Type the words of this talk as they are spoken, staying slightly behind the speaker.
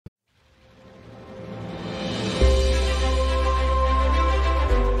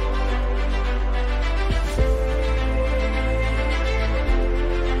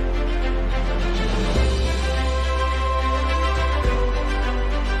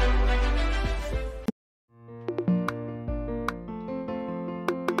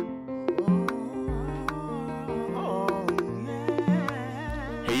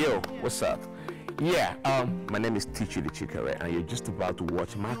what's up? Yeah, my name is Tichu the Chikere, and you're just about to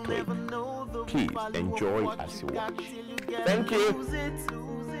watch my clip. Please enjoy as you watch. Thank you.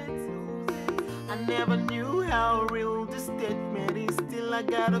 I never knew how real this statement is, still I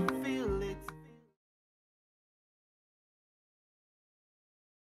gotta feel it.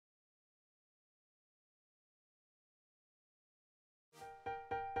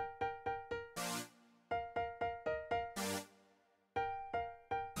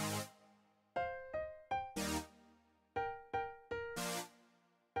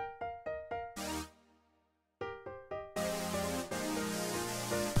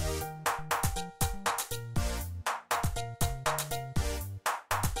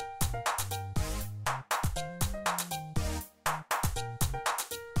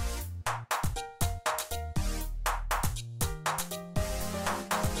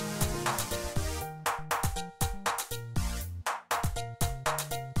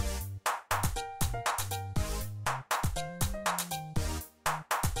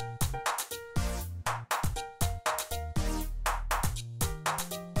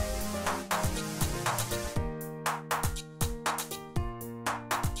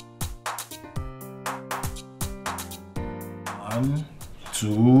 One,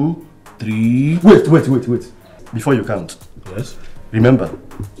 two, three. Wait. Before you count. Yes. Remember,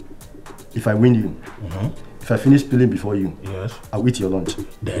 if I win you, if I finish peeling before you, Yes. I'll eat your lunch.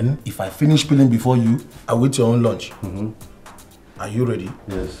 Then, if I finish peeling before you, I'll eat your own lunch. Are you ready?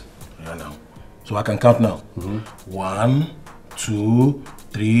 Yes. Yeah, now. So I can count now. 1, 2,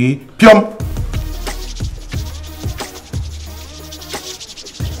 3. Pyom!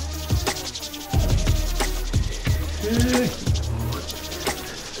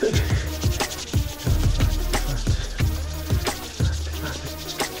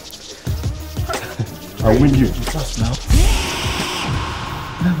 I'll win you. Fast now.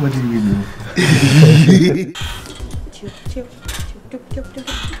 What do you win you?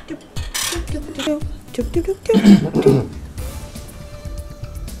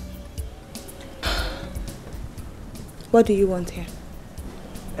 What do you want here?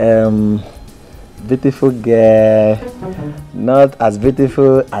 Beautiful girl, not as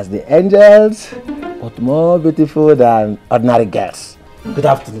beautiful as the angels, but more beautiful than ordinary girls. Good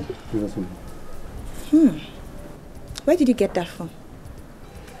afternoon. Where did you get that from?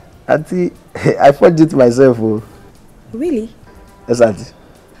 Auntie, I forged it myself. Oh. Really? Yes, Auntie.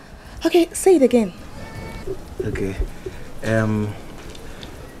 Okay, say it again. Okay.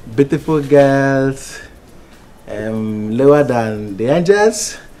 Beautiful girls, lower than the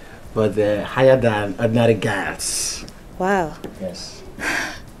angels, but higher than ordinary girls. Wow. Yes.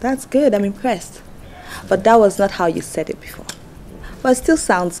 That's good, I'm impressed. But that was not how you said it before. But it still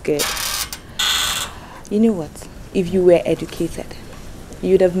sounds good. You know what? If you were educated,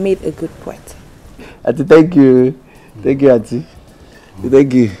 you would have made a good poet. Auntie, thank you. Thank you, Auntie.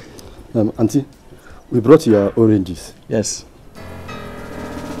 Thank you. Auntie, we brought your oranges. Yes.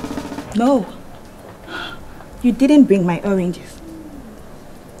 No. You didn't bring my oranges.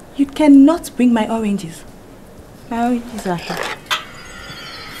 You cannot bring my oranges. My oranges are here.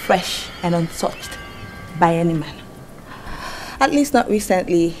 Fresh and untouched by any man. At least not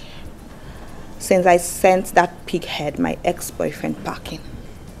recently, since I sent that pighead, my ex-boyfriend, packing.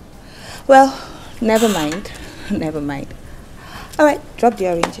 Well, never mind. Never mind. All right, drop the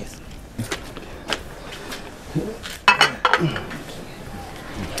oranges.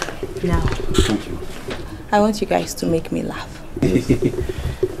 Now, Thank you. I want you guys to make me laugh.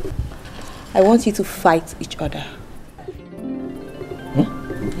 I want you to fight each other.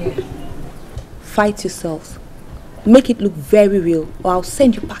 Yeah. Fight yourselves. Make it look very real, or I'll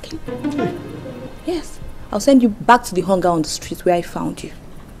send you packing. Yes, I'll send you back to the hunger on the street where I found you.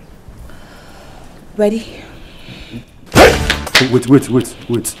 Ready?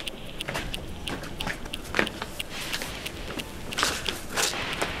 Wait.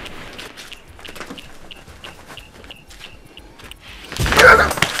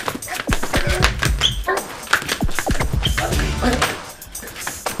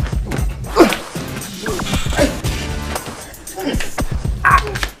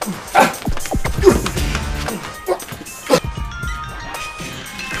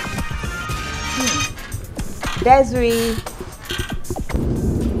 Desiree.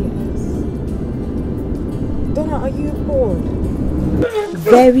 Donna, are you bored?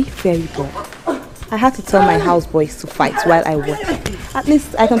 Very, very bored. I had to tell my houseboys to fight while I work. At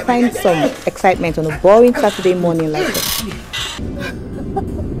least I can find some excitement on a boring Saturday morning like this.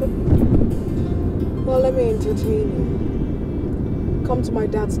 Well, let me entertain you. Come to my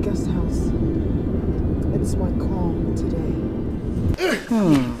dad's guest house. It's my call today.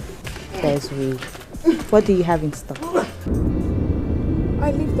 Desiree, what do you have in stock? I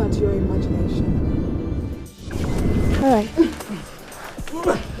leave that to your imagination. All right.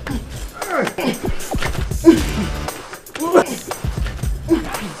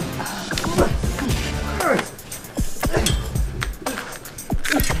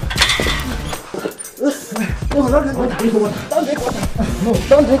 No, don't drink water. Don't drink water. No,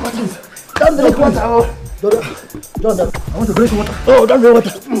 don't drink water. Don't drink water. Oh. Don't. I want to drink water. Oh, don't drink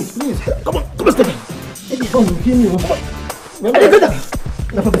water. Please. Come on, step in. Come on, give me water.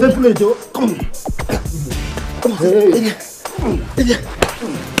 Come on. Hey.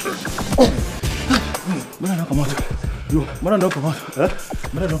 Madam, come out. You, madam, don't come out. Huh?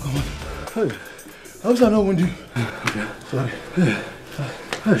 Madam, don't come out. Hey, how's that not windy? Sorry.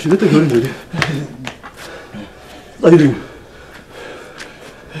 Hey, she didn't take your injury. What are you doing?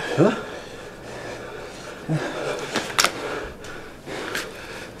 Huh?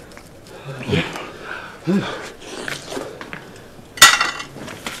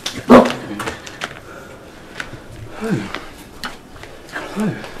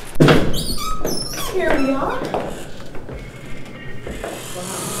 Here we are.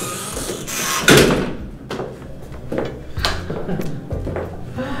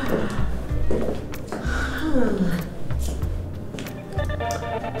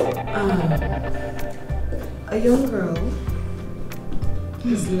 A young girl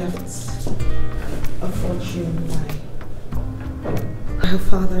is left a fortune by her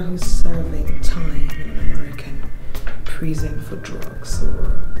father, who's serving time in an American prison for drugs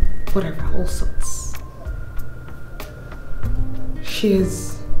or whatever, all sorts. She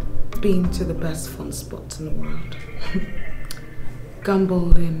has been to the best fun spots in the world.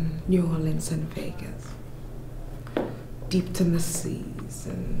 Gambled in New Orleans and Vegas. Dipped in the seas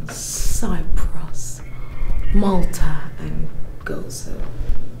in Cyprus, Malta and Gozo.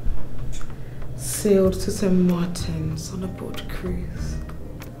 Sailed to St. Martin's on a boat cruise.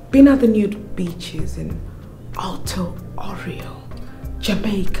 Been at the nude beaches in Alto Oreo,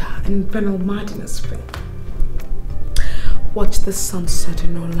 Jamaica and Benalmádena, Spain. Watched the sunset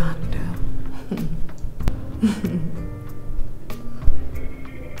in Orlando.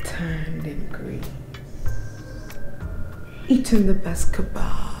 Turned in Greece. Eaten the best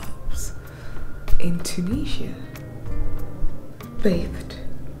kebabs in Tunisia. Bathed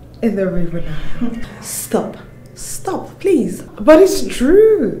in the river Nile. Stop, please. But it's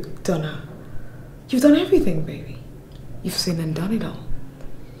true, Donna. You've done everything, baby. You've seen and done it all.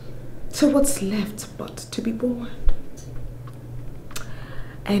 So what's left but to be born?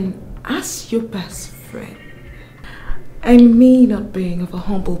 And as your best friend, and me not being of a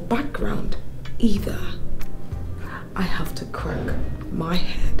humble background either, I have to crack my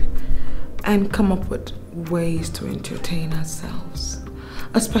head and come up with ways to entertain ourselves,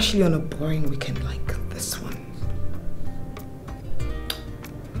 especially on a boring weekend like this one.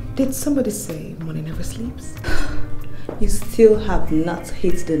 Did somebody say money never sleeps? You still have not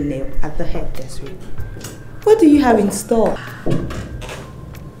hit the nail at the head, Desiree. What do you have in store?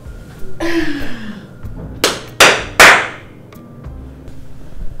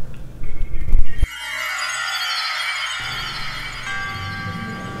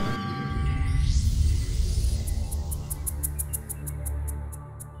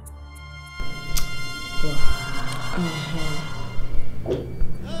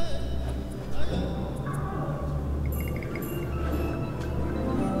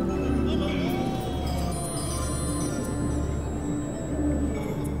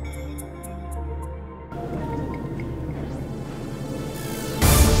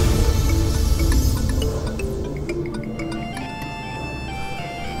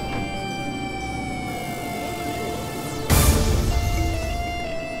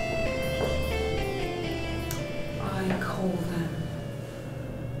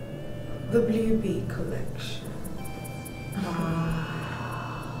 The Blue Bee collection.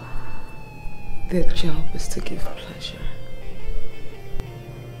 Their job is to give pleasure.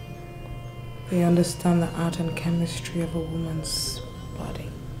 They understand the art and chemistry of a woman's body.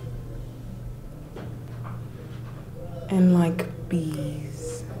 And like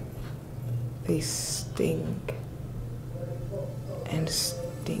bees, they sting and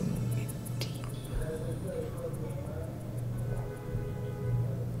sting deep.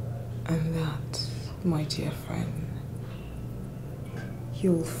 And that, my dear friend,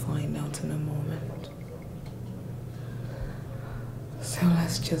 you'll find out in a moment. So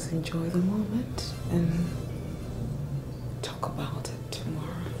let's just enjoy the moment and talk about it tomorrow.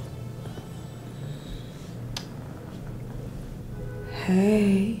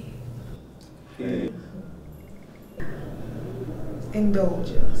 Hey.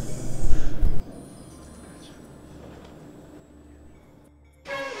 Indulge us.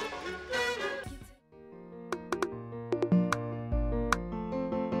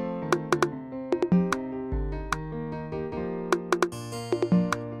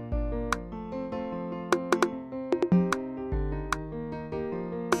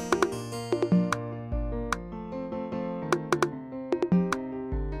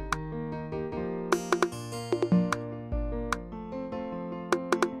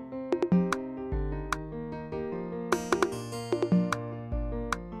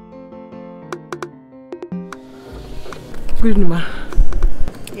 Good evening, ma.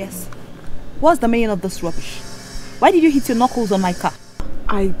 Yes. What's the meaning of this rubbish? Why did you hit your knuckles on my car?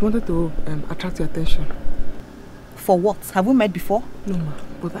 I wanted to attract your attention. For what? Have we met before? No, ma,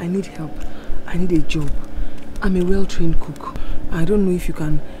 but I need help. I need a job. I'm a well-trained cook. I don't know if you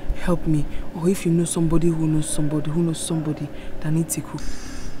can help me, or if you know somebody who knows somebody that needs a cook.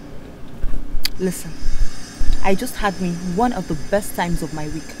 Listen, I just had me one of the best times of my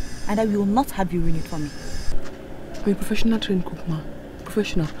week, and I will not have you ruin it for me. I'm a professional trained cook, ma.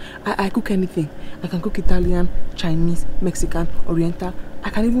 Professional. I cook anything. I can cook Italian, Chinese, Mexican, Oriental. I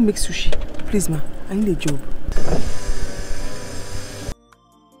can even make sushi. Please, ma, I need a job.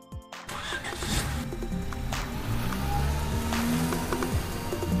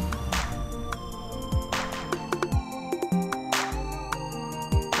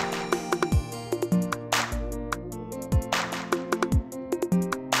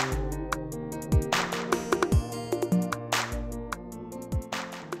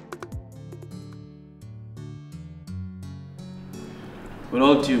 With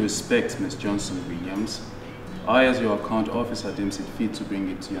all due respect, Ms. Johnson-Williams, I, as your account officer, deems it fit to bring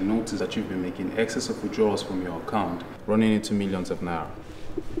it to your notice that you've been making excessive withdrawals from your account, running into millions of naira.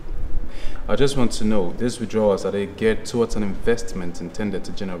 I just want to know, these withdrawals, are they geared towards an investment intended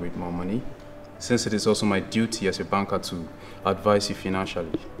to generate more money? Since it is also my duty as a banker to advise you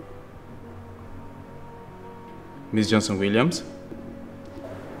financially. Ms. Johnson-Williams,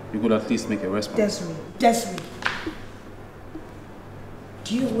 you could at least make a response. Desiree.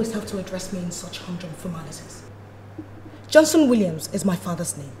 Do you always have to address me in such humdrum formalities? Johnson Williams is my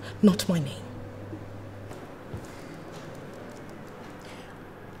father's name, not my name.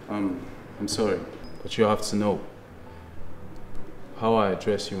 I'm sorry, but you have to know. How I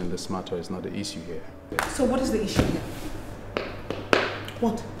address you in this matter is not the issue here. So what is the issue here?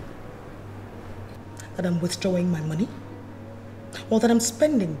 What? That I'm withdrawing my money? Or that I'm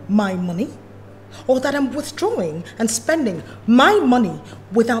spending my money? Or that I'm withdrawing and spending my money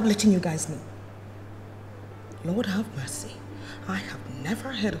without letting you guys know? Lord have mercy. I have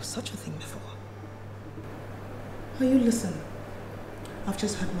never heard of such a thing before. Now you listen. I've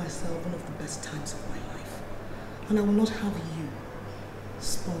just had myself one of the best times of my life. And I will not have you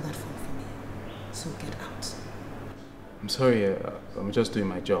spoil that fun for me. So get out. I'm sorry, I'm just doing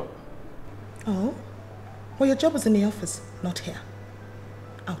my job. Oh? Well, your job is in the office, not here.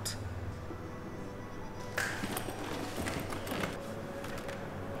 Out.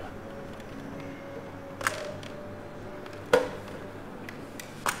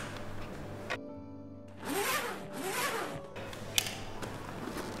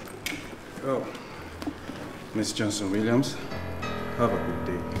 Oh, Miss Johnson-Williams, have a good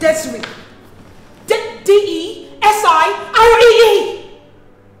day. Desiree. D-E-S-I-R-E-E.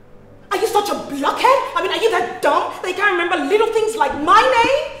 Are you such a blockhead? I mean, are you that dumb that you can't remember little things like my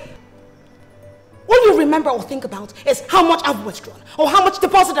name? All you remember or think about is how much I've withdrawn or how much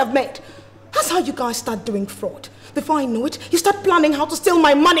deposit I've made. That's how you guys start doing fraud. Before I know it, you start planning how to steal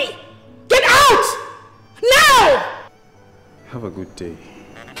my money. Get out! Now! Have a good day.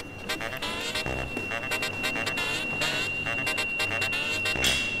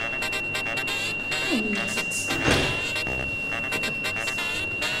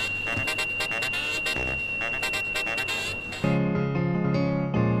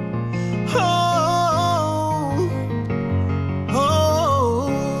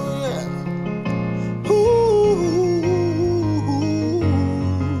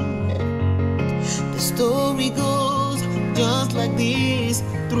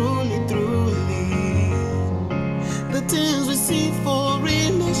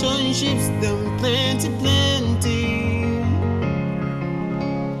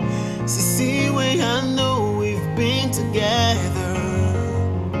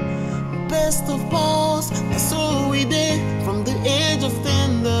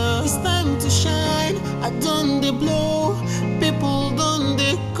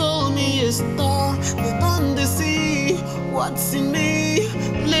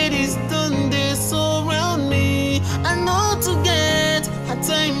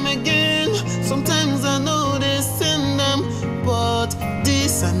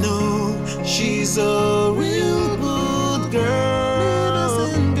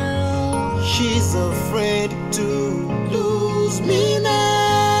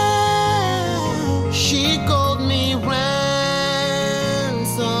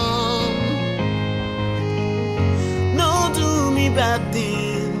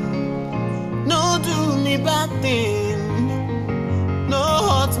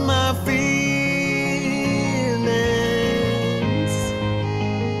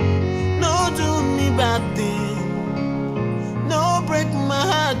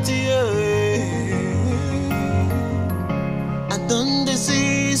 heart, I don't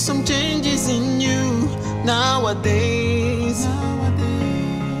see some changes in you nowadays.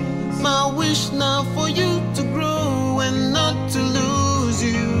 My wish now for you to grow and not to lose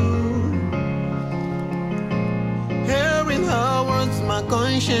you. Hearing her words, my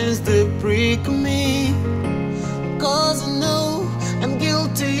conscience they prick me, 'cause I know I'm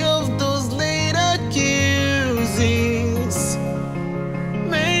guilty of those late accusings.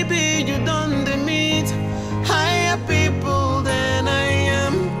 Maybe you don't meet higher people than I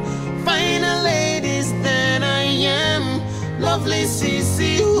am, finer ladies than I am, lovely CC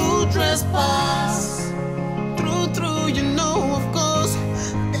who trespass. True, you know of course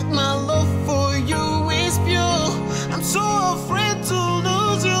that my love for you is pure. I'm so afraid to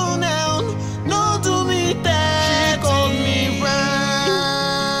lose you now. No, do me that. She called me ransom.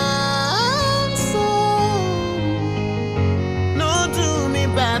 No, do me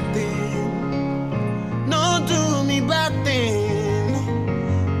bad thing. No, do me bad thing.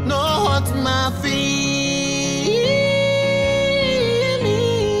 No, hurt my feelings.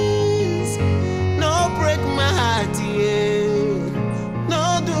 No, break my heart, yeah. No,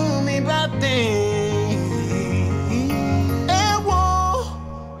 do me bad thing.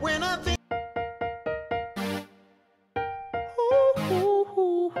 When I think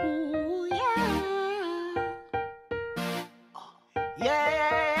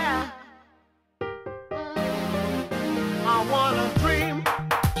yeah. I wanna dream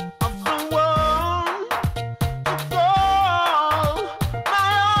of someone to call my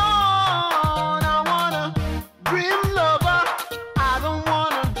own. I wanna dream lover. I don't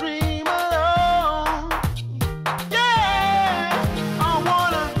wanna dream alone. Yeah, I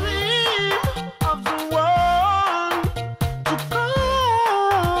wanna dream of someone to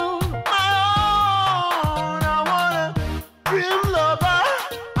call my own. I wanna dream lover.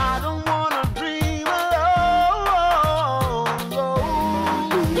 I don't wanna dream alone.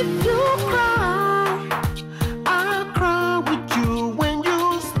 If you cry, I'll cry with you. When you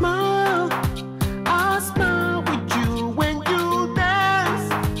smile, I'll smile with you. When you dance,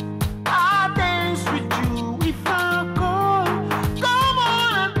 I'll dance with you. If I call, come on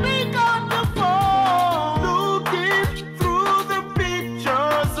and pick up the phone. Looking through the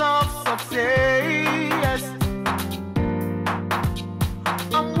pictures of success,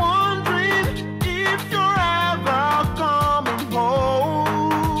 I'm wondering if you're ever coming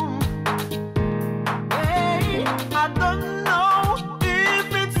home. Hey, I don't know if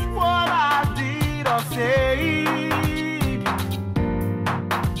it's what I did or said.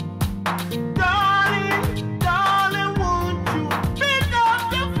 Darling, won't you pick up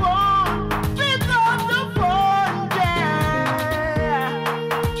the phone? Pick up the phone, yeah.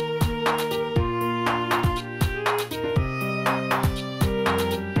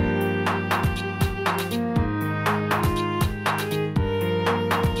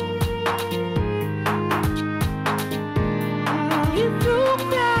 If you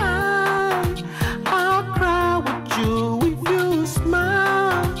cry, I'll cry with you. If you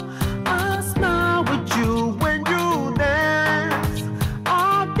smile, I'll smile with you. When you dance,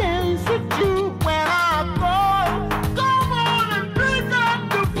 I'll dance with you. When I call, come on and pick up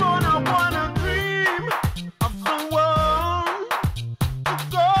the phone. I wanna dream of someone to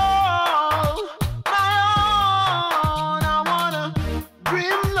call my own. I wanna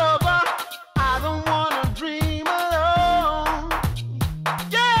dream lover. I don't wanna dream alone.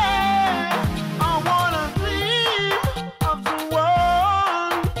 Yeah, I wanna dream of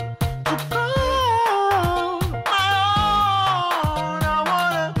someone to call my own. I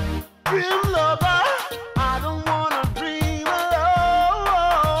wanna dream lover. I don't wanna dream alone.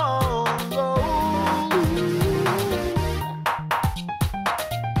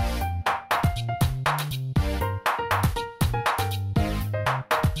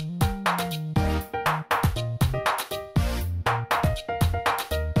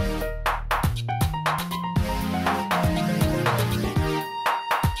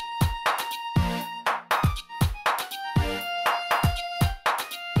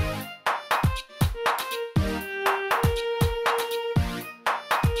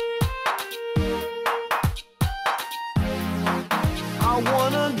 I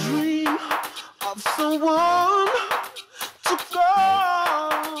wanna dream of someone to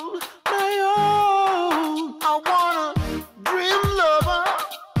call my own. I wanna dream lover.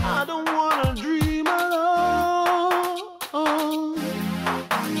 I don't wanna dream alone.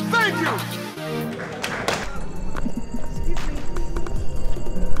 Thank you.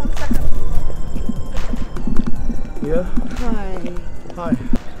 Yeah? Hi. Hi.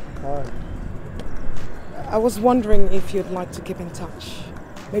 Hi. I was wondering if you'd like to keep in touch.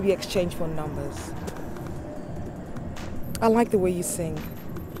 Maybe exchange phone numbers. I like the way you sing.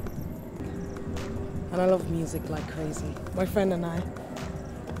 And I love music like crazy. My friend and I.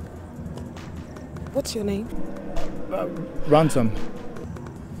 What's your name? Ransom.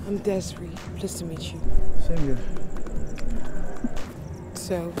 I'm Desiree. Pleased to meet you. Same here.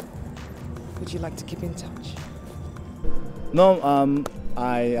 So, would you like to keep in touch? No,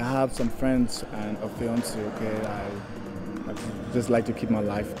 I have some friends and a fiance, okay? I just like to keep my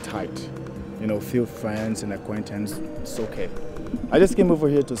life tight. You know, few friends and acquaintance, it's okay. I just came over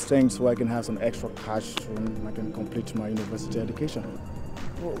here to sing so I can have some extra cash so I can complete my university education.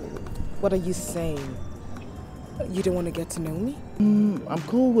 What are you saying? You don't want to get to know me? I'm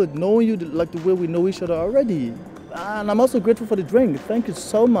cool with knowing you like the way we know each other already. And I'm also grateful for the drink. Thank you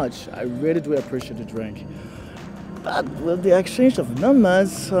so much. I really do appreciate the drink. But with the exchange of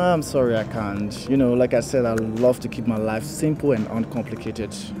numbers, I'm sorry I can't. You know, like I said, I love to keep my life simple and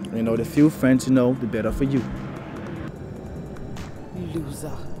uncomplicated. You know, the few friends you know, the better for you.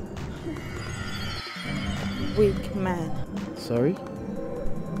 Loser. Weak man. Sorry?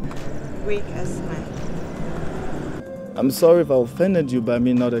 Weak as man. I'm sorry if I offended you by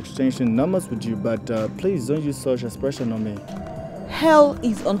me not exchanging numbers with you, but please don't use such expression on me. Hell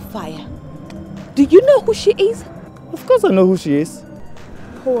is on fire. Do you know who she is? Of course I know who she is.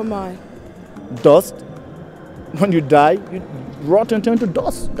 Who am I? Dust. When you die, you rot and turn to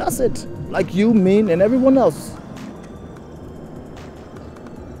dust. That's it. Like you, me, and everyone else.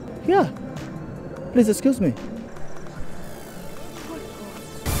 Yeah. Please excuse me.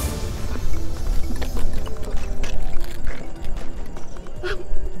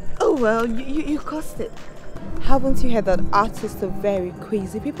 Oh well, you caused it. Haven't you heard that artists are very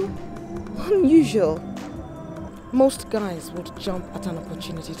crazy people? Unusual. Most guys would jump at an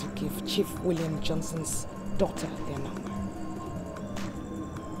opportunity to give Chief William Johnson's daughter their number.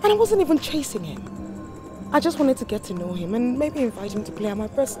 And I wasn't even chasing him. I just wanted to get to know him and maybe invite him to play on my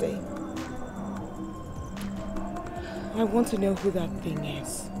birthday. I want to know who that thing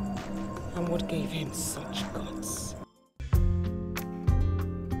is and what gave him such guts.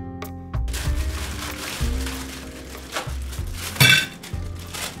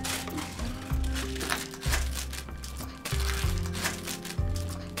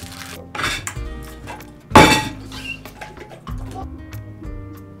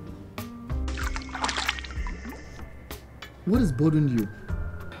 What is bothering you?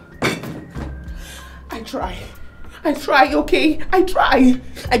 I try, okay? I try.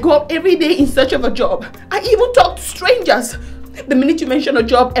 I go out every day in search of a job. I even talk to strangers. The minute you mention a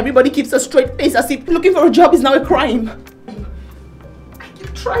job, everybody keeps a straight face as if looking for a job is now a crime. I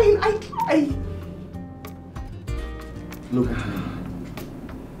keep trying, I try. Look at me.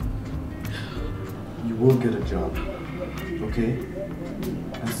 You will get a job, okay?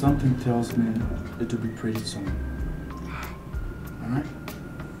 And something tells me it will be pretty soon. Alright?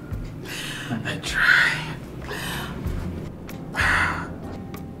 I try.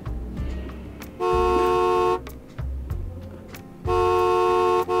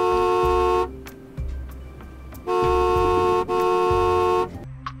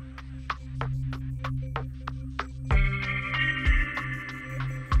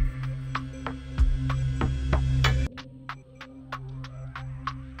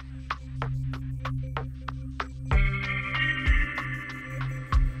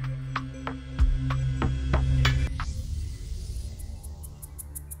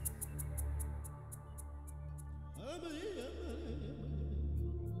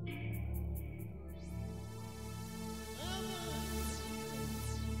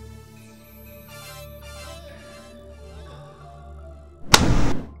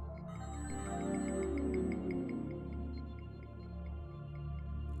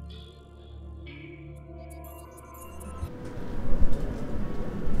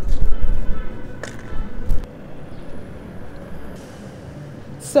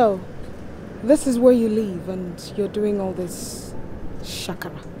 So, this is where you live and you're doing all this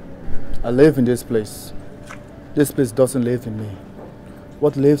shakara. I live in this place. This place doesn't live in me.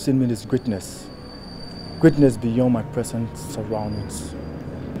 What lives in me is greatness. Greatness beyond my present surroundings.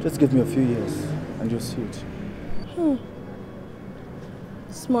 Just give me a few years and you'll see it.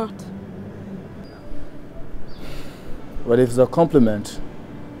 Smart. But if it's a compliment,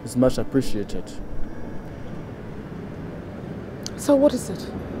 it's much appreciated. So what is it?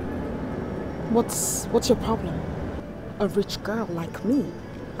 What's your problem? A rich girl like me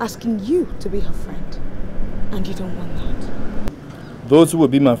asking you to be her friend, and you don't want that. Those who will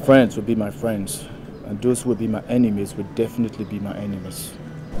be my friends will be my friends, and those who will be my enemies will definitely be my enemies.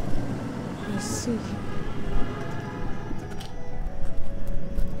 I see.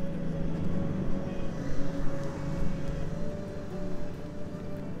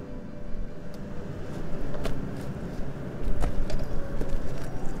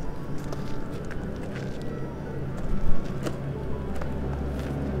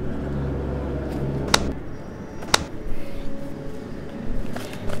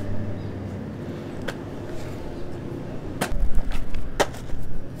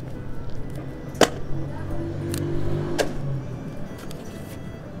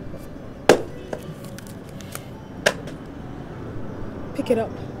 Pick it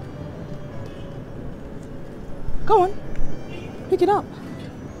up. Go on. Pick it up.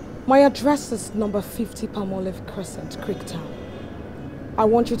 My address is number 50 Palmolive Crescent, Creektown. I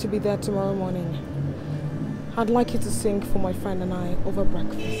want you to be there tomorrow morning. I'd like you to sing for my friend and I over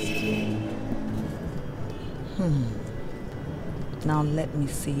breakfast. Now let me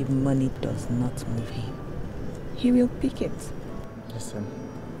see if money does not move him. He will pick it. Listen,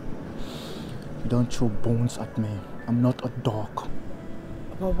 don't throw bones at me. I'm not a dog.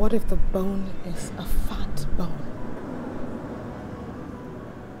 But what if the bone is a fat bone?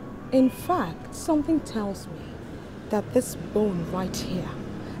 In fact, something tells me that this bone right here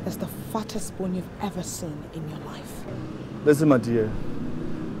is the fattest bone you've ever seen in your life. Listen, my dear.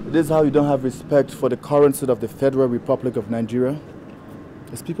 This is how you don't have respect for the currency of the Federal Republic of Nigeria.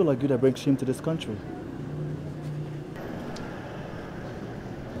 It's people like you that bring shame to this country.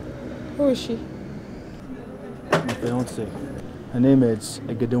 Who is she? My fiancée. Her name is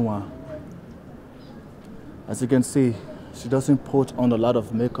Egedinwa. As you can see, she doesn't put on a lot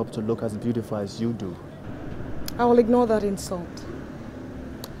of makeup to look as beautiful as you do. I will ignore that insult.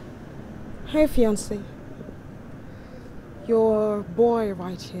 Hey, fiancé. Your boy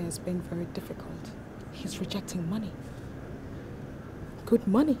right here has been very difficult. He's rejecting money. Good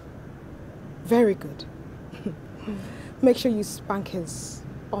money. Very good. Make sure you spank his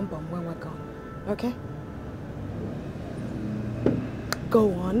bum-bum when we're gone, okay?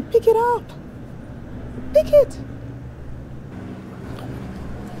 Go on, pick it up. Pick it.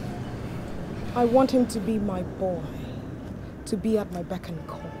 I want him to be my boy, to be at my beck and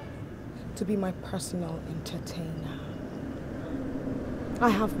call, to be my personal entertainer. I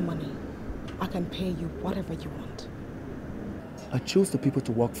have money. I can pay you whatever you want. I choose the people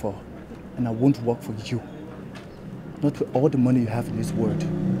to work for, and I won't work for you. Not with all the money you have in this world.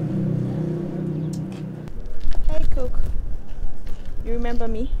 Hey, Cook. You remember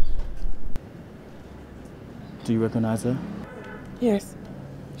me? Do you recognize her? Yes.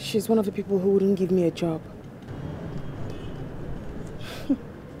 She's one of the people who wouldn't give me a job.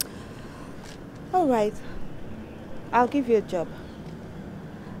 All right. I'll give you a job.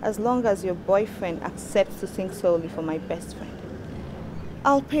 As long as your boyfriend accepts to sing solely for my best friend.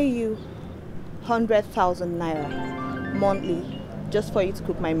 I'll pay you 100,000 naira monthly just for you to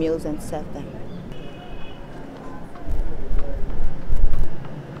cook my meals and serve them.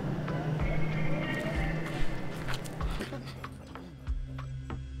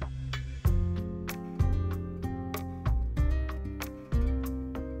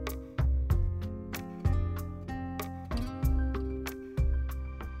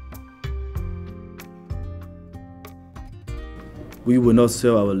 We will not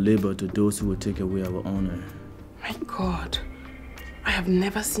sell our labor to those who will take away our honor. My God, I have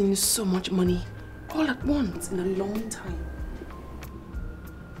never seen so much money all at once in a long time.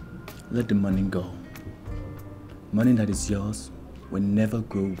 Let the money go. Money that is yours will never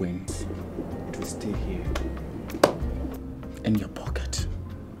grow wings. It will stay here, in your pocket.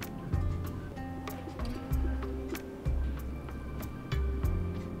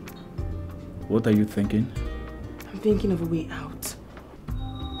 What are you thinking? I'm thinking of a way out.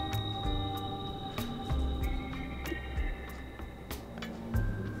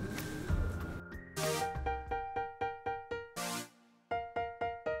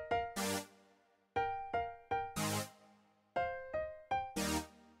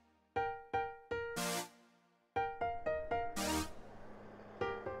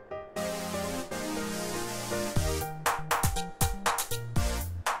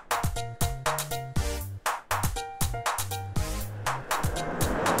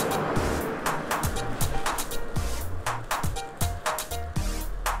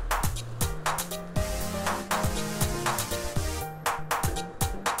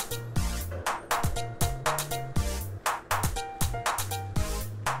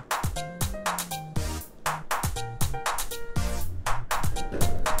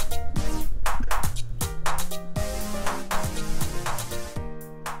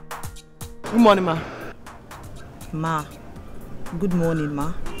 Good morning, Ma. Ma. Good morning,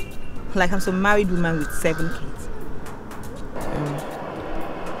 Ma. Like I'm some married woman with 7 kids.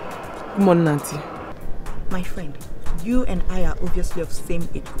 Good morning, Auntie. My friend, you and I are obviously of same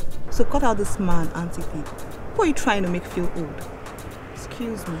age group. So cut out this man, Auntie thing. Who are you trying to make feel old?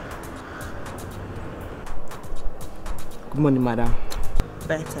 Excuse me. Good morning, Madam.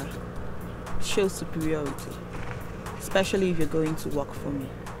 Better. Show superiority. Especially if you're going to work for me.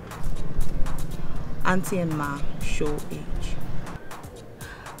 Auntie and Ma show age.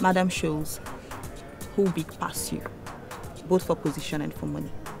 Madam shows who big pass you, both for position and for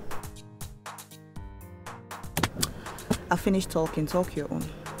money. I'll finish talking. Talk your own.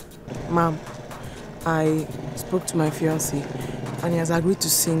 Ma'am, I spoke to my fiancé and he has agreed to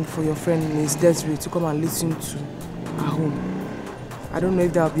sing for your friend Miss Desiree to come and listen to her home. I don't know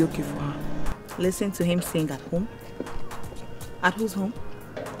if that will be okay for her. Listen to him sing at home? At whose home?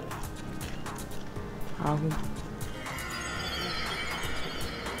 Her home.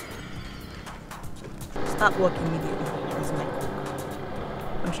 Start work immediately as my cook.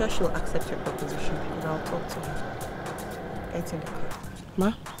 I'm sure she'll accept your proposition, but I'll talk to her. Get in the car.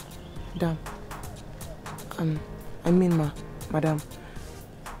 Ma? Madam. Madam.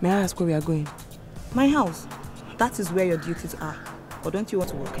 May I ask where we are going? My house. That is where your duties are. Or don't you want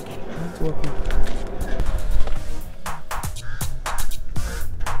to work again? I want to work now.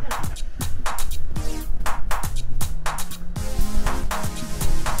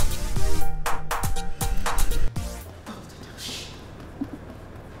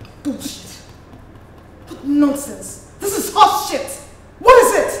 Bullshit. What nonsense. This is horse shit. What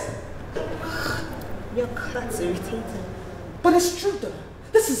is it? Yuck, that's irritating. But it's true though.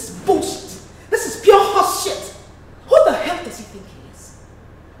 This is bullshit. This is pure horse shit. Who the hell does he think he is?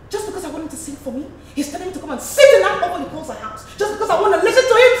 Just because I want him to sing for me, he's telling me to come and sit in that hole he calls a house. Just because I want to listen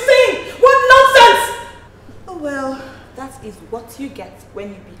to him sing. What nonsense! Oh well, that is what you get when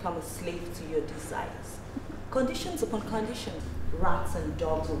you become a slave to your desires. Conditions upon conditions. Rats and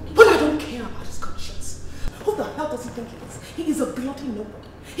dogs will be. But I don't care about his conditions. Who the hell does he think he is? He is a bloody nobody.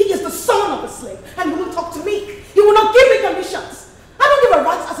 He is the son of a slave, and he won't talk to me. He will not give me conditions. I don't give a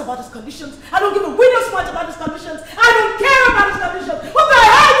rat's ass about his conditions. I don't give a widow's mite about his conditions. I don't care about his conditions. What the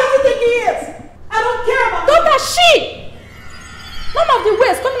hell does he think he is? I don't care about him. Don't she! None of the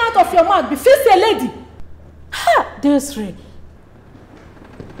words coming out of your mouth befits a lady. Ha! Desiree.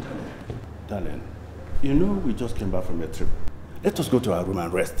 Darling, you know we just came back from a trip. Let us go to our room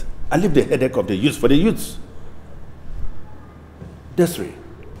and rest. And leave the headache of the youths for the youths. Desiree,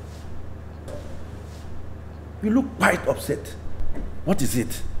 you look quite upset. What is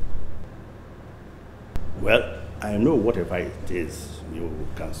it? Well, I know whatever it is, you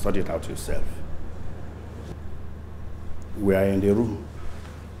can sort it out yourself. We are in the room.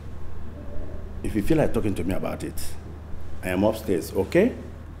 If you feel like talking to me about it, I am upstairs, okay?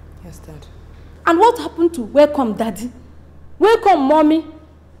 Yes, Dad. And what happened to welcome Daddy? Welcome Mommy?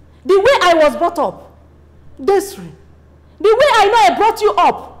 The way I was brought up. Desiree. The way I know I brought you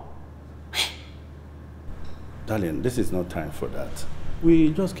up. Darling, this is not time for that.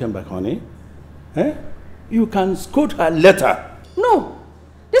 We just came back, honey. Eh? You can scold her later. No.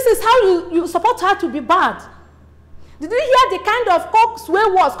 This is how you support her to be bad. Did you hear the kind of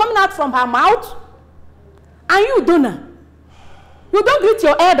cocksway words coming out from her mouth? And you, Donna, you don't greet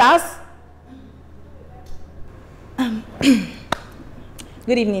your elders.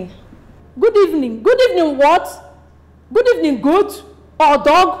 Good evening. Good evening. Good evening what? Good evening goat or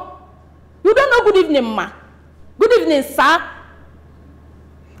dog? You don't know good evening ma. Good evening sir.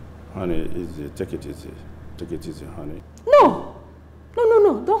 Honey, easy. Take it easy. Take it easy, honey. No.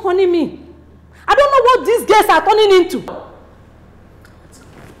 No. Don't honey me. I don't know what these girls are turning into.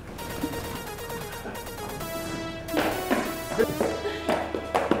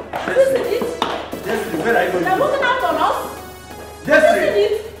 Isn't it? Desiree, where are you going? They're looking out on us. Desiree! Isn't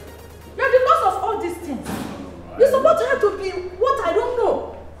it? You're the cause of all these things. You support her to be what I don't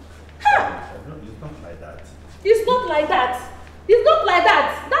know. Huh? It's not like that. It's not like that. It's not like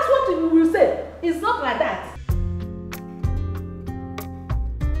that. That's what we will say. It's not like that.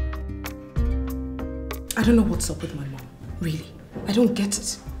 I don't know what's up with my mom. Really. I don't get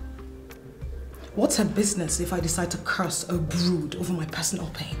it. What's her business if I decide to curse or brood over my personal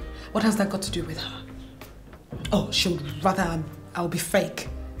pain? What has that got to do with her? Oh, she'll rather I'll be fake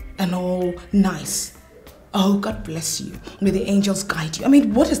and all nice. Oh, God bless you. May the angels guide you. I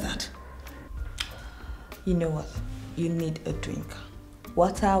mean, what is that? You know what? You need a drink.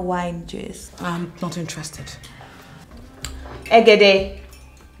 Water, wine, juice. I'm not interested. Egede.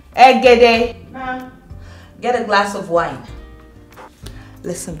 Egede. Get a glass of wine.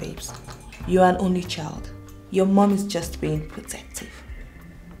 Listen, babes. You're an only child. Your mom is just being protective.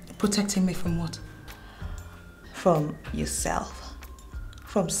 Protecting me from what? From yourself.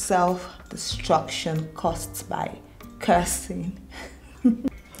 From self-destruction caused by cursing.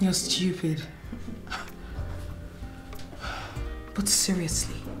 You're stupid. But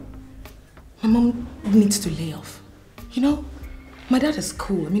seriously, my mom needs to lay off. You know, my dad is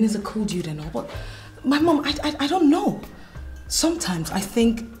cool. I mean, he's a cool dude and all, but my mom, I don't know. Sometimes I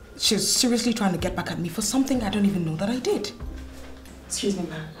think she's seriously trying to get back at me for something I don't even know that I did. Excuse me,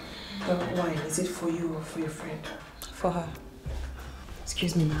 ma'am. The wine, is it for you or for your friend? For her.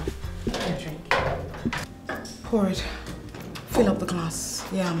 Excuse me, ma'am. A drink. Pour it. Fill up the glass.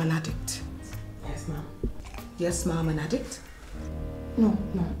 Yeah, I'm an addict. Yes, ma'am. Yes, ma, I'm an addict. No,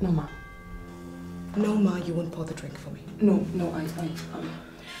 ma'am. No, ma, you won't pour the drink for me. No,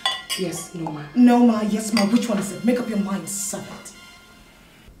 yes, no, ma'am. No, ma, yes, ma, which one is it? Make up your mind, servant.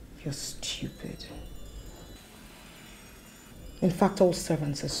 You're stupid. In fact, all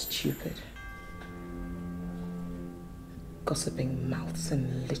servants are stupid. Gossiping mouths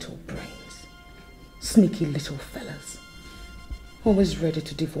and little brains. Sneaky little fellas. Always ready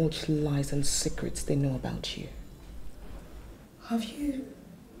to divulge lies and secrets they know about you. Have you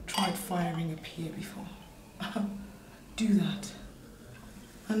tried firing a peer before? Do that.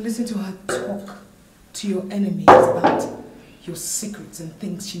 And listen to her talk to your enemies about your secrets and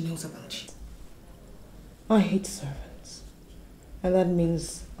things she knows about you. I hate servants. And that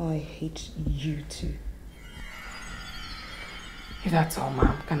means I hate you too. If that's all,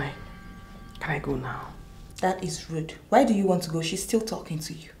 ma'am, can I go now? That is rude. Why do you want to go? She's still talking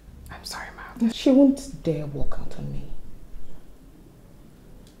to you. I'm sorry, ma'am. She won't dare walk out on me.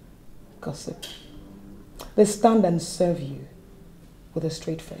 Gossip. They stand and serve you with a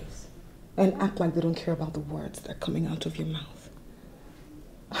straight face and act like they don't care about the words that are coming out of your mouth.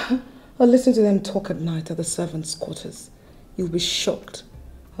 Or listen to them talk at night at the servants' quarters. You'll be shocked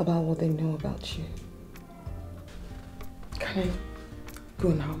about what they know about you. Can I go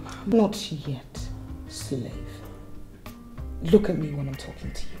now, ma'am? Not yet, slave. Look at me when I'm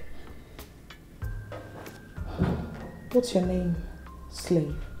talking to you. What's your name,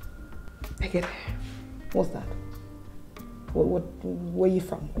 slave? I get it. What's that? Where are you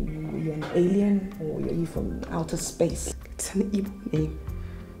from? Are you an alien or are you from outer space? It's an Igbo name,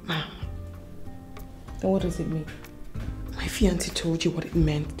 ma'am. And what does it mean? My fiancé told you what it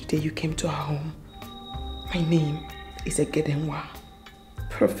meant the day you came to our home. My name is Egedenwa.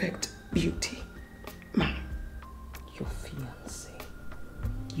 Perfect beauty, ma'am. Your fiancé?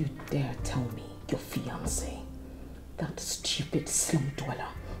 You dare tell me your fiancé? That stupid slum dweller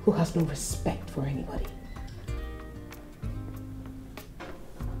who has no respect for anybody.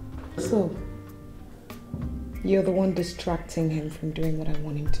 So, you're the one distracting him from doing what I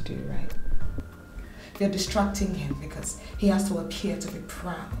want him to do, right? You're distracting him because he has to appear to be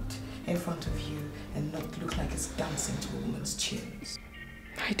proud in front of you and not look like he's dancing to a woman's tunes.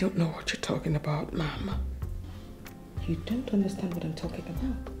 I don't know what you're talking about, ma'am. You don't understand what I'm talking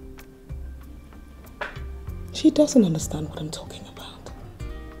about. She doesn't understand what I'm talking about.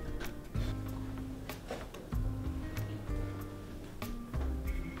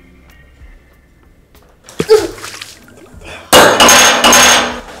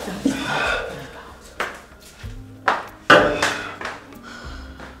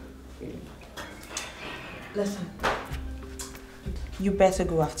 Listen, you better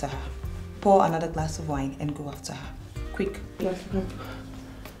go after her. Pour another glass of wine and go after her. Quick. Yes, ma'am.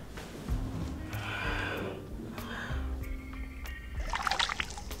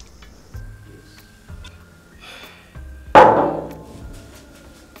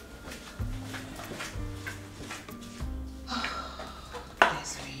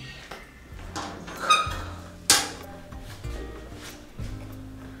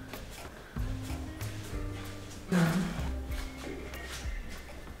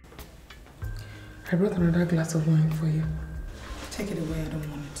 I brought another glass of wine for you. Take it away, I don't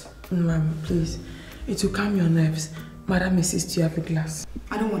want it. Ma'am, please. It will calm your nerves. Madam insists you have a glass.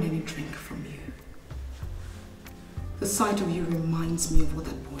 I don't want any drink from you. The sight of you reminds me of what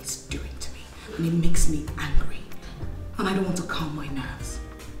that boy is doing to me. And it makes me angry. And I don't want to calm my nerves.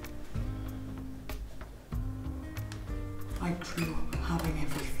 I grew up having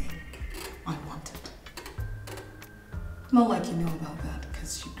everything I wanted. Not like you know about that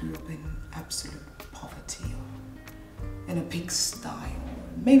because you grew up in absolute poverty or in a pigsty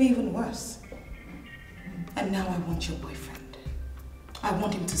or maybe even worse. And now I want your boyfriend. I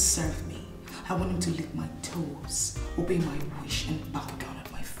want him to serve me. I want him to lick my toes, obey my wish and bow down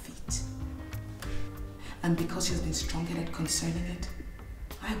at my feet. And because he's been strong-headed concerning it,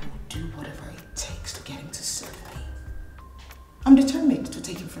 I will do whatever it takes to get him to serve me. I'm determined to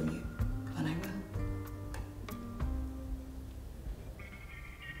take him from you, and I will.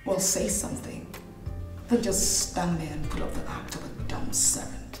 Well, say something. Don't just stand there and put up the act of a dumb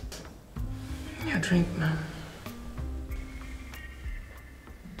servant. Your drink, ma'am.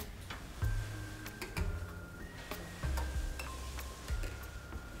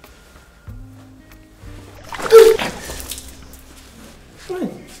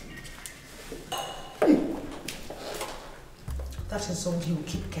 That is all you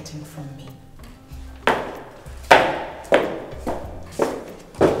keep getting from me.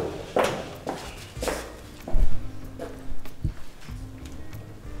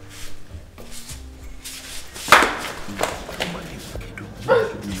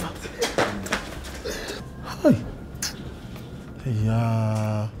 Hi.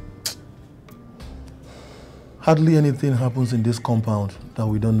 Yeah. Hardly anything happens in this compound that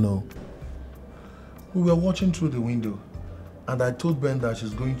we don't know. We were watching through the window, and I told Ben that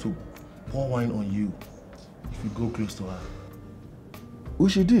she's going to pour wine on you if you go close to her.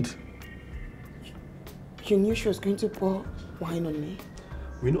 Which she did. You knew she was going to pour wine on me?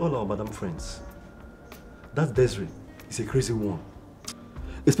 We know all our madam friends. That Desiree is a crazy one.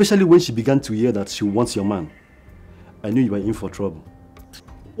 Especially when she began to hear that she wants your man. I knew you were in for trouble.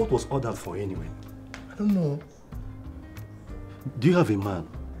 What was all that for anyway? I don't know. Do you have a man?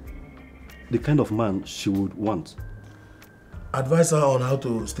 The kind of man she would want? Advise her on how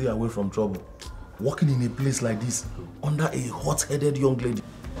to stay away from trouble. Working in a place like this, under a hot-headed young lady,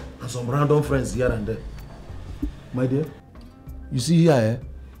 and some random friends here and there. My dear, you see here,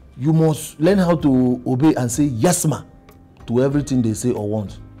 you must learn how to obey and say yes ma to everything they say or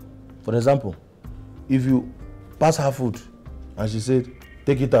want. For example, if you pass her food and she said,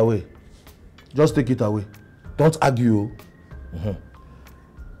 take it away, just take it away. Don't argue.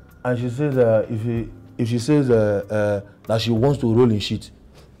 And she says if she says that she wants to roll in shit,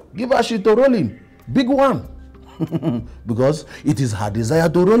 give her shit to roll in. Big one. Because it is her desire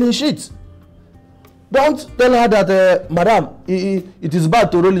to roll in shit. Don't tell her that, madam, it is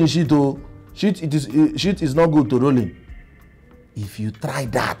bad to roll in shit. Shit is not good to roll in. If you try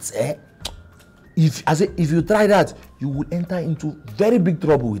that, if you try that, you will enter into very big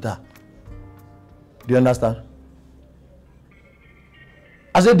trouble with her. Do you understand?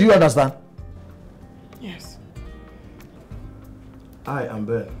 I said, do you understand? Yes. I am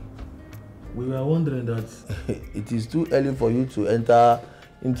Ben. We were wondering that it is too early for you to enter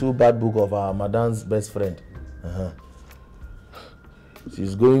into bad book of our madam's best friend.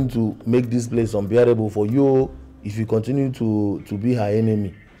 She's going to make this place unbearable for you if you continue to be her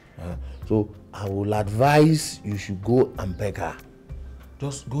enemy. So I will advise you should go and beg her.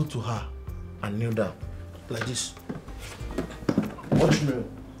 Just go to her and kneel down like this. Watch me.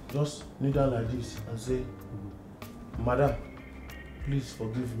 Just kneel down like this and say, Madam, please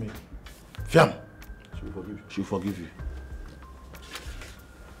forgive me. Fiam! She will forgive you. She will forgive you.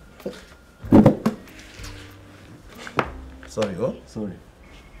 Sorry, oh? Sorry.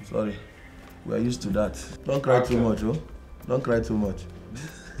 Sorry. We are used to that. Don't cry too much, oh? Don't cry too much.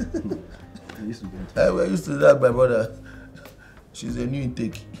 I used to that. We are used to that, my brother. She's a new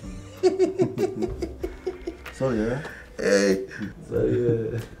intake. Sorry, eh? Hey!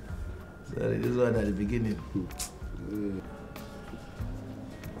 Sorry, sorry, this one at the beginning.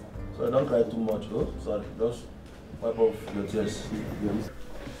 So don't cry too much, oh? Sorry, just wipe off your tears.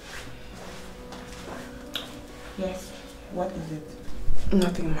 Yes. What is it?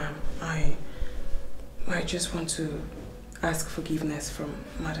 Nothing, ma'am. I just want to ask forgiveness from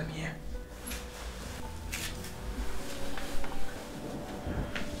Madam here.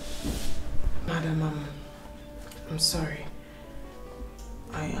 Madam, I'm sorry.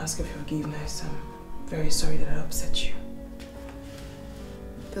 I ask for forgiveness. I'm very sorry that I upset you.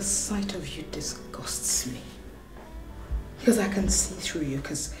 The sight of you disgusts me. Because I can see through you,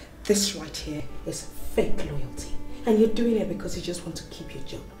 because this right here is fake loyalty. And you're doing it because you just want to keep your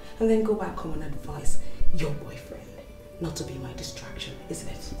job. And then go back home and advise your boyfriend not to be my distraction, isn't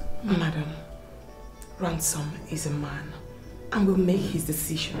it? Madam, Ransom is a man and will make his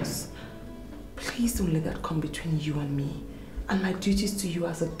decisions. Please don't let that come between you and me and my duties to you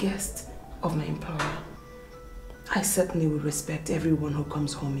as a guest of my employer. I certainly will respect everyone who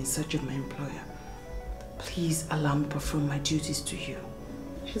comes home in search of my employer. Please allow me to perform my duties to you.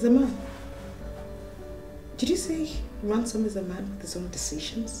 He's a man. Did you say Ransom is a man with his own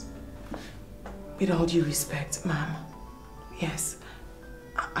decisions? With all due respect, ma'am. Yes,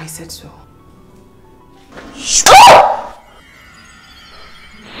 I said so.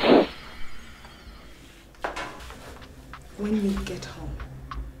 When you get home,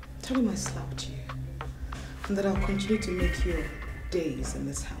 tell him I slapped you. And that I'll continue to make your days in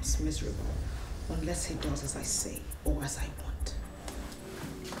this house miserable unless he does as I say or as I want.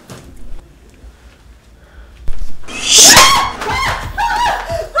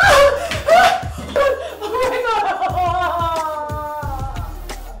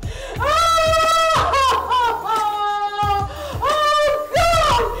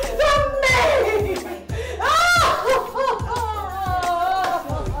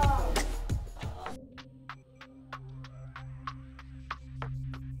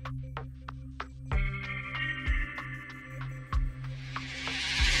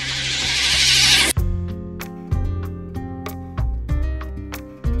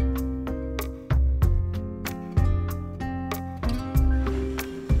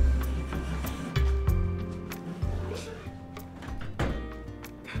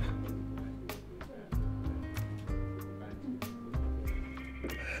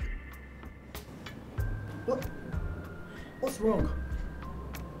 wrong?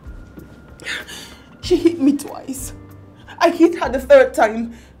 She hit me twice. I hit her the third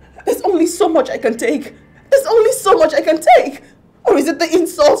time. There's only so much I can take. There's only so much I can take. Or is it the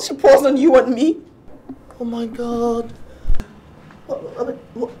insults she pours on you and me? Oh my God.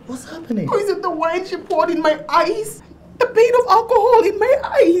 What's happening? Or is it the wine she poured in my eyes? The pain of alcohol in my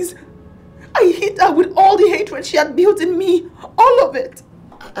eyes? I hit her with all the hatred she had built in me. All of it.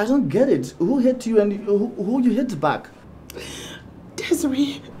 I don't get it. Who hit you and who you hit back?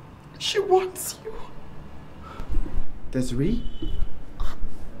 Desiree. She wants you. Desiree?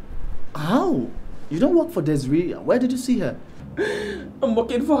 How? You don't work for Desiree. Where did you see her? I'm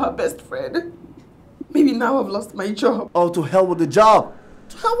working for her best friend. Maybe now I've lost my job. Oh, to hell with the job.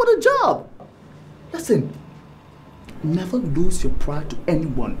 To hell with the job. Listen, never lose your pride to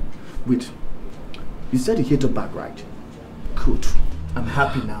anyone. Wait, you said you hit her back, right? Good. I'm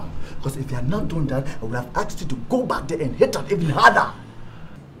happy now. Because if you had not done that, I would have asked you to go back there and hit her even harder.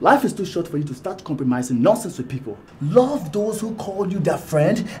 Life is too short for you to start compromising nonsense with people. Love those who call you their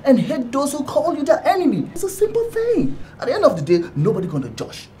friend and hate those who call you their enemy. It's a simple thing. At the end of the day, nobody gonna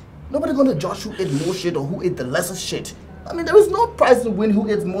judge. Nobody gonna judge who ate more shit or who ate the lesser shit. I mean, there is no prize to win who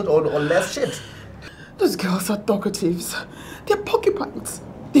ate more or less shit. Those girls are talkatives. They're porcupines.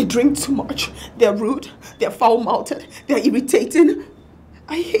 They drink too much. They're rude. They're foul-mouthed. They're irritating.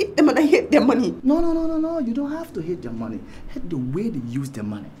 I hate them and I hate their money. No. You don't have to hate their money. Hate the way they use their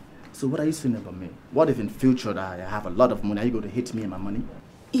money. So what are you saying about me? What if in future that I have a lot of money, are you going to hate me and my money?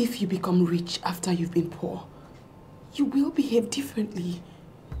 If you become rich after you've been poor, you will behave differently.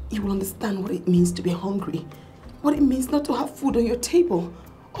 You will understand what it means to be hungry. What it means not to have food on your table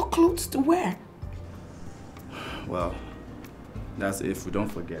or clothes to wear. Well, that's if we don't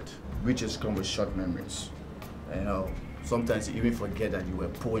forget. Riches come with short memories. You know, sometimes you even forget that you were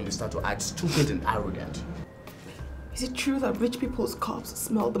poor and you start to act stupid and arrogant. Is it true that rich people's corpses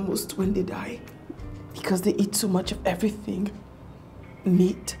smell the most when they die? Because they eat too much of everything.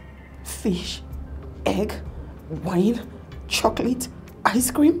 Meat, fish, egg, wine, chocolate,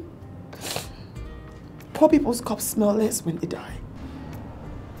 ice cream. Poor people's corpses smell less when they die.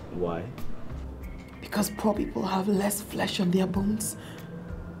 Why? Because poor people have less flesh on their bones.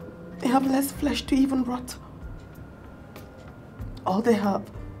 They have less flesh to even rot. All they have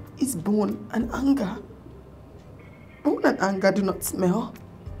is bone and anger. Bone and anger do not smell.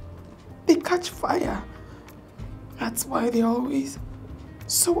 They catch fire. That's why they're always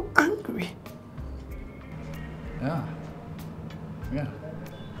so angry. Yeah.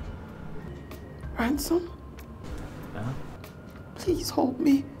 Ransom? Yeah? Please hold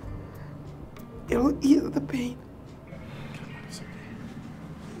me. It'll ease the pain.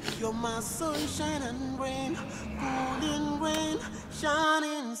 You're my sunshine and rain, cooling rain,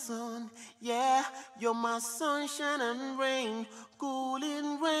 shining sun. Yeah, you're my sunshine and rain,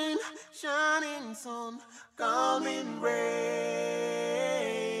 cooling rain, shining sun, coming rain,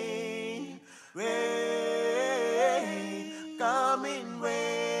 rain, coming rain,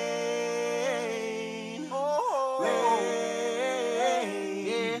 oh,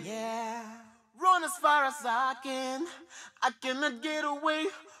 rain. Yeah. Run as far as I cannot get away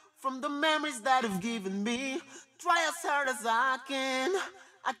from the memories that you've given me. Try as hard as I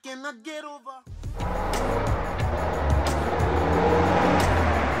cannot get over.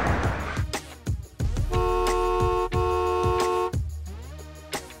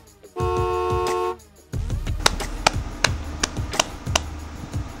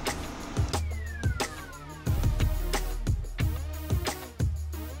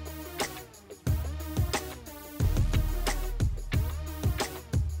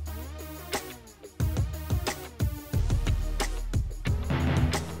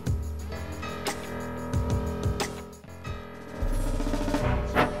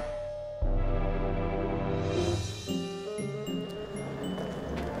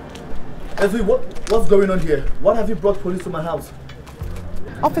 Ezri, what's going on here? What have you brought police to my house?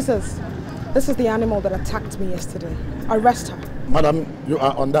 Officers, this is the animal that attacked me yesterday. Arrest her. Madam, you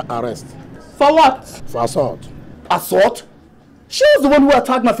are under arrest. For what? For assault. Assault? She was the one who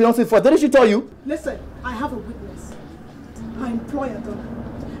attacked my fiancé first. Didn't she tell you? Listen, I have a witness. Her employer, Donna.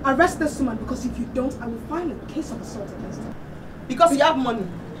 Arrest this woman because if you don't, I will file a case of assault against her. Because you have money.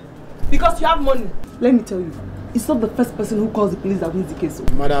 Because you have money. Let me tell you, it's not the first person who calls the police that wins the case.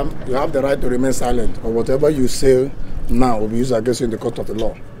 Madam, you have the right to remain silent, or whatever you say now will be used against you in the court of the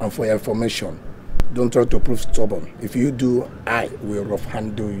law. And for your information, don't try to prove stubborn. If you do, I will rough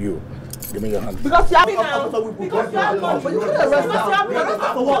handle you. Give me your hand. Because you have me now. Because you have money. But you couldn't arrest her.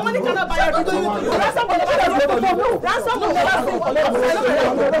 Your money cannot buy everything. Ransom money. Ransom money.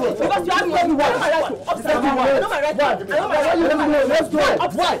 Because you have money. I know my right. Let's go.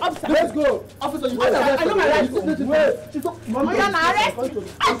 Let's go. Officer, you I know my right.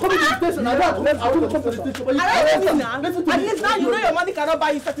 I'm coming to the station. I will come to the station. Arrest me now. At least now you know your money cannot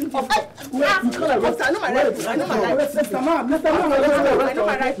buy you certain things. I know my right. I know my right. Mr. Man, I know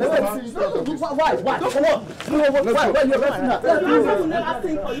my right. Why? Why? Why you arresting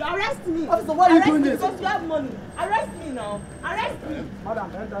her? You arrest me. Officer, why are you doing this? Because you have money. Arrest me now. Arrest me.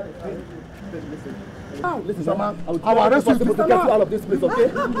 Madam, listen. Listen, Sama, I will arrest you to get you out of this place, okay?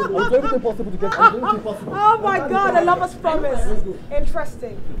 I will do everything possible to get you. Oh my God, a lover's promise.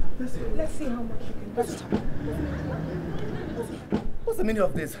 Interesting. Let's see how much you can do. What's the meaning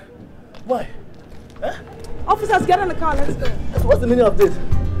of this? Why? Officers, get in the car, let's go. What's the meaning of this?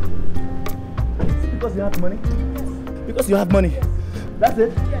 Because you have money? Yes. Because you have money? That's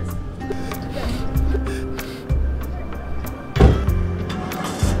it? Yes.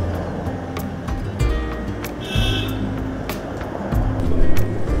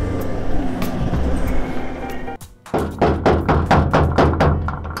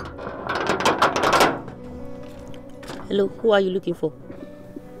 Hello, who are you looking for?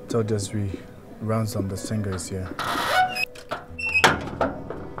 Tell Desiree, Ransom, the singer, is here.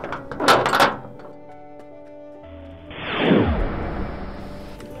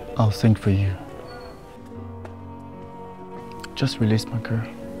 I'll sing for you. Just release my girl,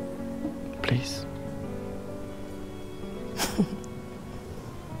 please.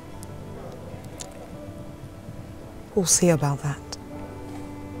 We'll see about that.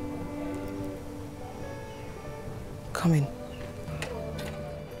 Come in.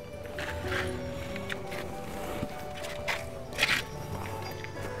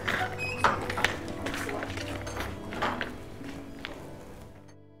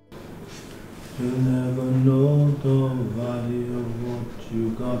 You never know the value of what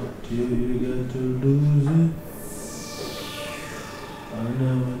you got till you get to lose it. I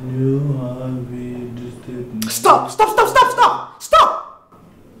never knew how we just didn't. Stop!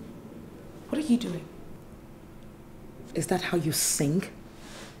 What are you doing? Is that how you sing?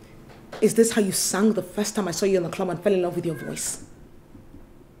 Is this how you sang the first time I saw you in the club and fell in love with your voice?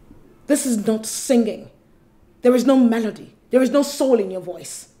 This is not singing. There is no melody. There is no soul in your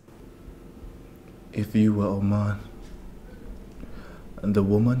voice. If you were a man, and the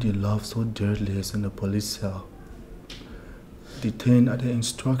woman you love so dearly is in a police cell, detained at the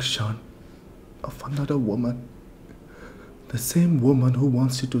instruction of another woman, the same woman who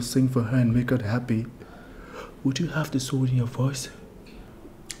wants you to sing for her and make her happy, would you have the soul in your voice?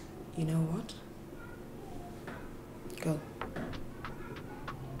 You know what? Go.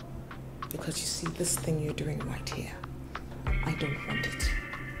 Because you see, this thing you're doing right here, I don't want it.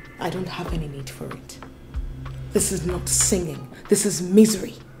 I don't have any need for it. This is not singing. This is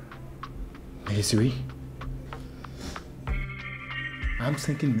misery. Misery? I'm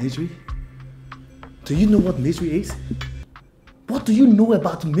singing misery? Do you know what misery is? What do you know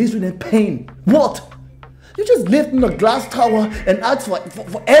about misery and pain? What? You just lived in a glass tower and asked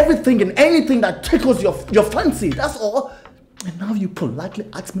for everything and anything that tickles your fancy, that's all. And now you politely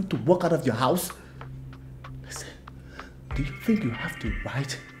ask me to walk out of your house? Listen, do you think you have to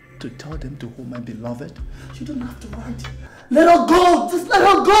write to tell them to hold my beloved? You don't have to write. Let her go! Just let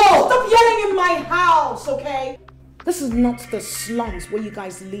her go! Stop yelling in my house, okay? This is not the slums where you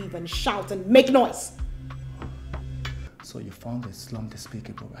guys live and shout and make noise. So you found the slum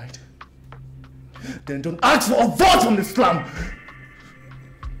despicable, right? Then don't ask for a vote from the slum!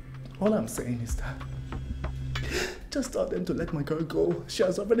 All I'm saying is that just tell them to let my girl go. She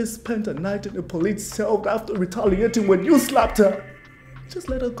has already spent a night in a police cell after retaliating when you slapped her. Just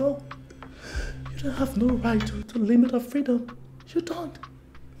let her go. You don't have no right to limit her freedom. You don't.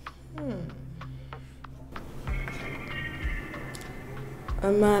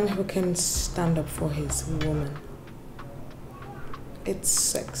 A man who can stand up for his woman. It's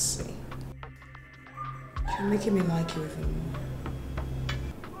sexy. You're making me like you even more.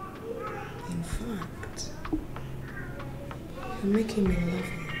 In fact, you're making me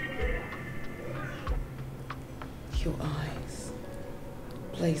love you. Your eyes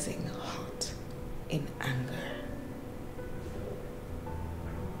blazing hot in anger.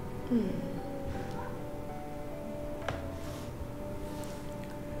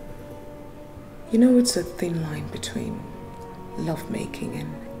 You know, it's a thin line between lovemaking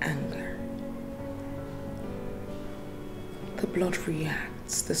and anger. The blood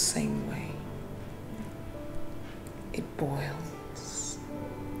reacts the same way. It boils.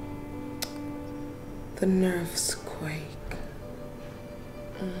 The nerves quake.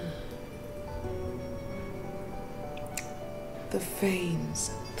 The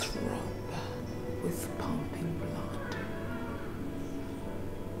veins throb with pumping blood.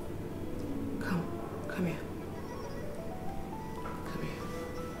 Come here. Come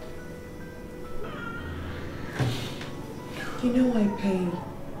here. You know I pay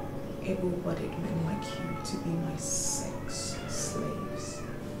able-bodied men like you to be my sex slaves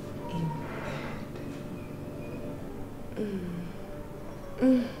in bed.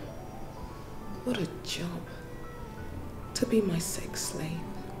 What a job. To be my sex slave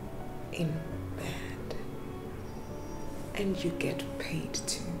in bed. And you get paid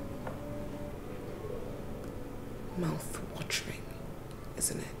too. Mouth-watering,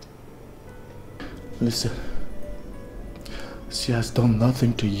 isn't it? Listen, she has done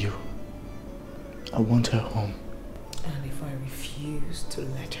nothing to you. I want her home. And if I refuse to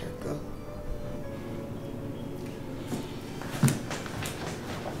let her go?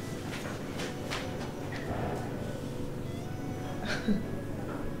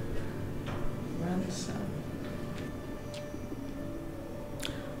 Ransom.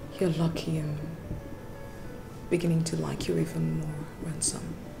 You're lucky I'm beginning to like you even more,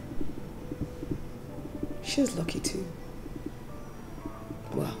 Ransom. She's lucky too.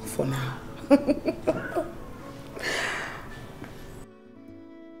 Well, for now.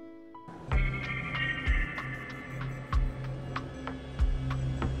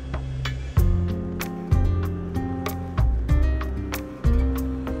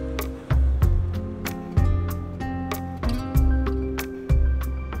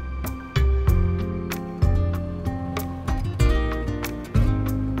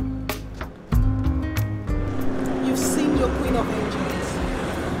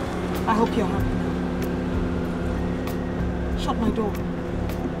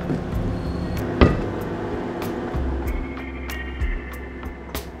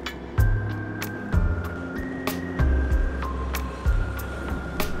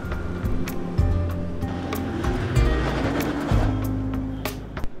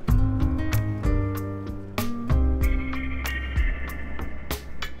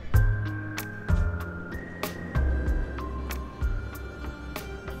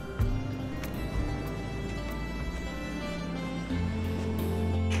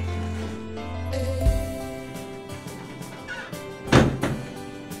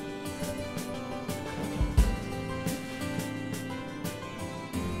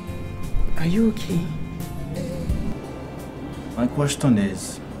 Are you okay? My question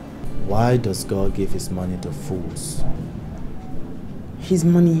is, why does God give his money to fools? His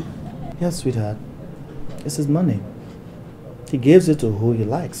money? Yes, sweetheart. It's his money. He gives it to who he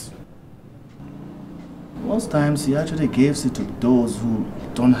likes. Most times, he actually gives it to those who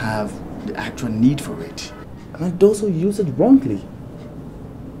don't have the actual need for it. And those who use it wrongly.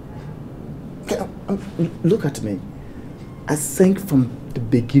 Look at me. I sang from the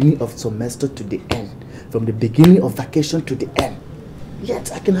beginning of semester to the end. From the beginning of vacation to the end.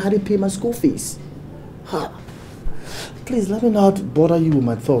 Yet, I can hardly pay my school fees. Huh. Please, let me not bother you with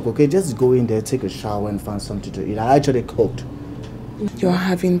my talk, okay? Just go in there, take a shower and find something to eat. I actually cooked. You're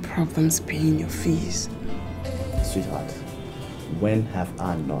having problems paying your fees. Sweetheart, when have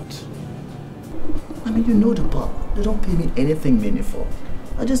I not? I mean, you know the pub. They don't pay me anything meaningful.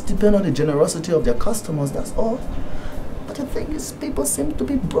 I just depend on the generosity of their customers, that's all. But the thing is, people seem to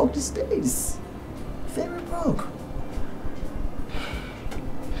be broke these days. Very broke.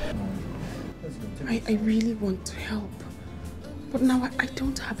 I really want to help. But now I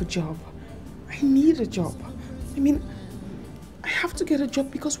don't have a job. I need a job. I mean, I have to get a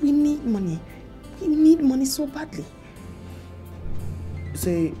job because we need money. We need money so badly.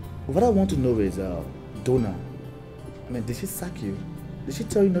 See, what I want to know is, Donna, I mean, did she sack you? Did she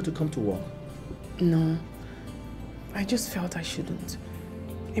tell you not to come to work? No. I just felt I shouldn't.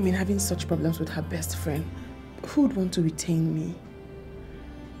 I mean, having such problems with her best friend, who would want to retain me?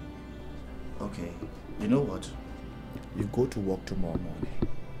 Okay, you know what? You go to work tomorrow morning.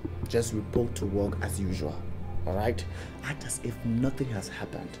 Just report to work as usual, alright? Act as if nothing has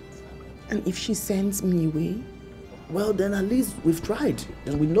happened. And if she sends me away? Well, then at least we've tried.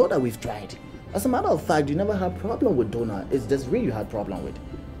 And we know that we've tried. As a matter of fact, you never had a problem with Donna. It's just Ree you had a problem with.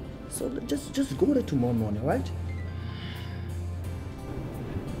 So just go there tomorrow morning, alright?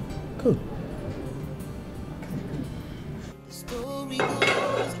 Good. The story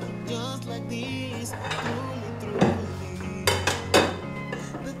goes just like this,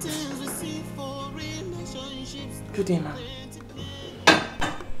 the things we see for relationships. Good day, ma'am.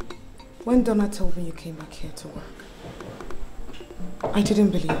 When Donna told me you came back here to work, I didn't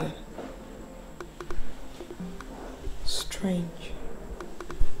believe it. Strange.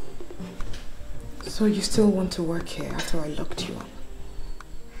 So you still want to work here after I locked you up?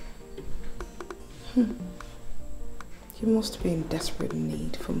 You must be in desperate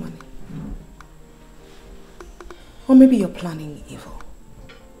need for money. Or maybe you're planning evil.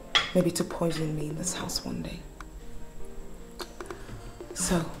 Maybe to poison me in this house one day.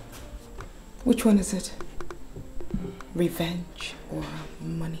 So, which one is it? Revenge or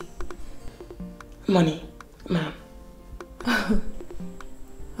money? Money, ma'am.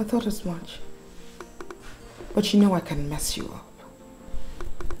 I thought as much. But you know I can mess you up.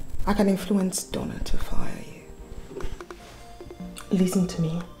 I can influence Donna to fire you. Listen to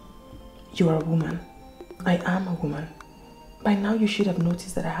me. You are a woman. I am a woman. By now you should have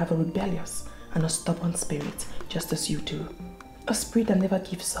noticed that I have a rebellious and a stubborn spirit, just as you do. A spirit that never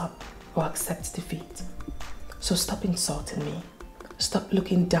gives up or accepts defeat. So stop insulting me. Stop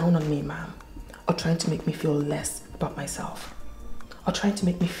looking down on me, ma'am. Or trying to make me feel less about myself. Or trying to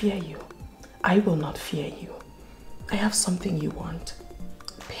make me fear you. I will not fear you. I have something you want.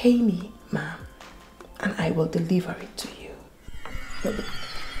 Pay me, ma'am, and I will deliver it to you.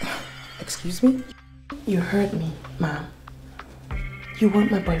 Excuse me? You heard me, ma'am. You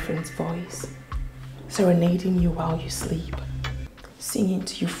want my boyfriend's voice, serenading you while you sleep, singing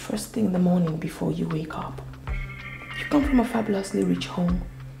to you first thing in the morning before you wake up. You come from a fabulously rich home.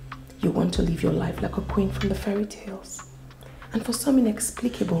 You want to live your life like a queen from the fairy tales. And for some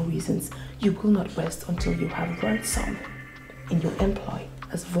inexplicable reasons, you will not rest until you have learned some in your employ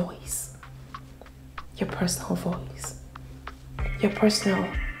as voice. Your personal voice. Your personal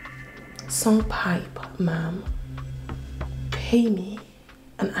song pipe, ma'am. Pay me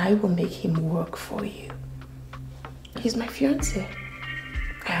and I will make him work for you. He's my fiancé.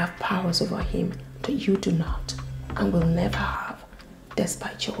 I have powers over him that you do not and will never have,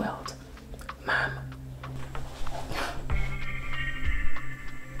 despite your wealth, ma'am.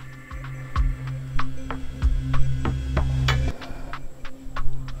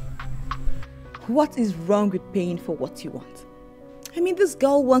 What is wrong with paying for what you want? I mean, this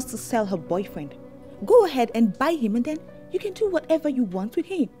girl wants to sell her boyfriend. Go ahead and buy him and then you can do whatever you want with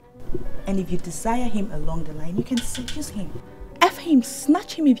him. And if you desire him along the line, you can seduce him. F him,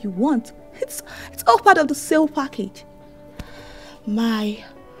 snatch him if you want. It's all part of the sale package.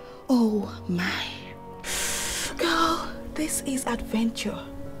 Oh my. Girl, this is adventure.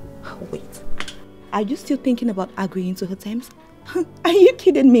 Wait, are you still thinking about agreeing to her terms? Are you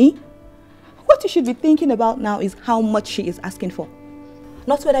kidding me? What you should be thinking about now is how much she is asking for.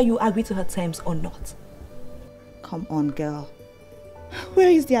 Not whether you agree to her terms or not. Come on, girl. Where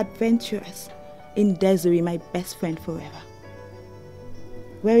is the adventurous in Desiree, my best friend forever?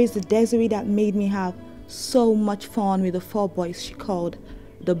 Where is the Desiree that made me have so much fun with the 4 boys she called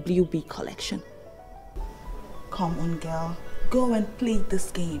the Blue Bee Collection? Come on, girl. Go and play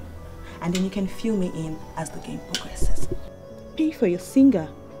this game. And then you can fill me in as the game progresses. Pay for your singer.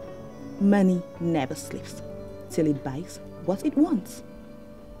 Money never sleeps till it buys what it wants.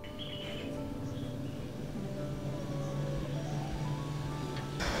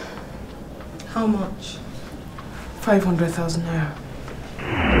 How much? 500,000 naira.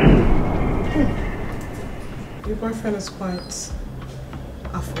 Your boyfriend is quite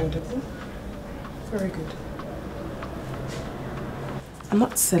affordable. Very good. I'm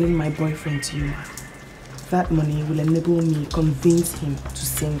not selling my boyfriend to you, man. That money will enable me convince him to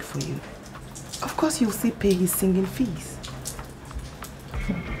sing for you. Of course, you'll still pay his singing fees.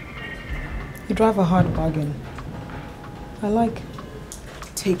 You drive a hard bargain. I like.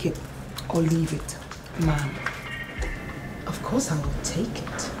 Take it or leave it, ma'am. Of course I will take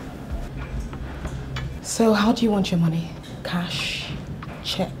it. So how do you want your money? Cash?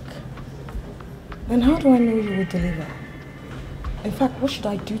 Check? And how do I know you will deliver? In fact, what should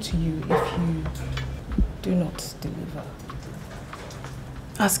I do to you if you do not deliver?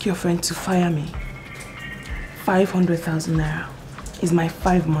 Ask your friend to fire me. 500,000 naira is my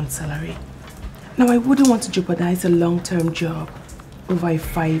 5-month salary. Now, I wouldn't want to jeopardize a long-term job over a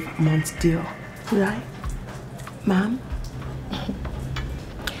 5-month deal, would I? Ma'am?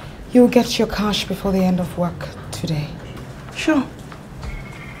 You'll get your cash before the end of work today. Sure.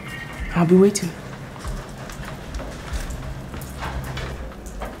 I'll be waiting.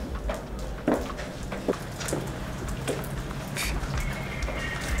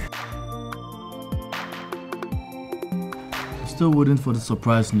 Still waiting for the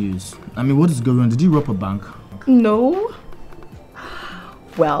surprise news. I mean, what is going on? Did you rob a bank? No.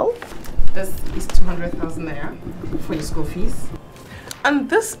 Well, this is 200,000 naira for your school fees. And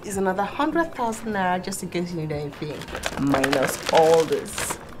this is another 100,000 naira just in case you need anything. Minus all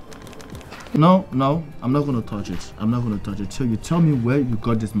this. No, I'm not going to touch it. I'm not going to touch it till you tell me where you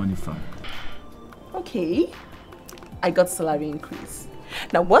got this money from. Okay, I got salary increase.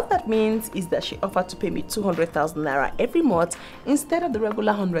 Now what that means is that she offered to pay me 200,000 naira every month instead of the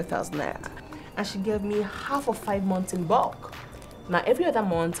regular 100,000 naira. And she gave me half of 5 months in bulk. Now every other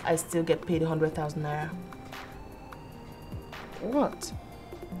month I still get paid 100,000 naira. What?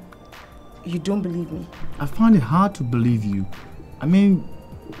 You don't believe me? I find it hard to believe you. I mean,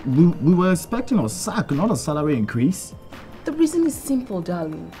 we were expecting a sack, not a salary increase. The reason is simple,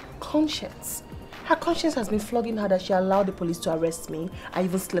 darling. Conscience. Her conscience has been flogging her that she allowed the police to arrest me. I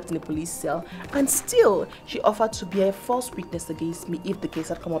even slept in a police cell. And still, she offered to be a false witness against me if the case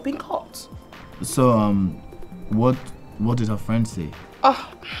had come up in court. So, what did her friend say? Oh,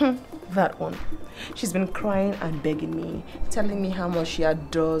 that one. She's been crying and begging me, telling me how much she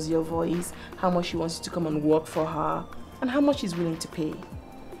adores your voice, how much she wants you to come and work for her, and how much she's willing to pay.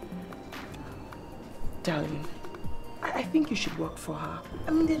 Darling, I think you should work for her. I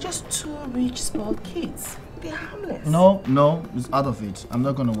mean, they're just two rich, spoiled kids. They're harmless. No, it's out of it. I'm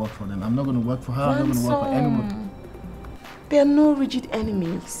not going to work for them. I'm not going to work for her. I'm not going to work for anyone. There are no rigid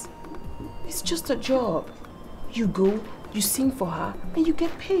enemies. It's just a job. You go, you sing for her, and you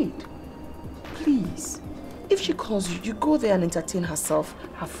get paid. Please. If she calls you, you go there and entertain herself,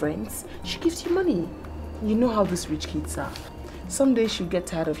 her friends. She gives you money. You know how these rich kids are. Someday she'll get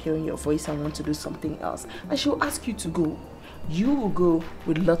tired of hearing your voice and want to do something else. And she'll ask you to go. You will go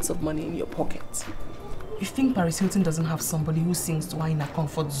with lots of money in your pocket. You think Paris Hilton doesn't have somebody who sings to her in her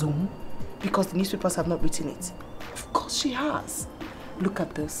comfort zone? Because the newspapers have not written it. Of course she has. Look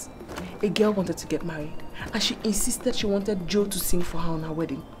at this. A girl wanted to get married. And she insisted she wanted Joe to sing for her on her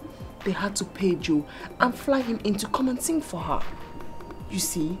wedding. They had to pay Joe and fly him in to come and sing for her. You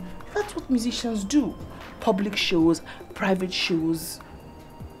see, that's what musicians do. Public shows, private shows,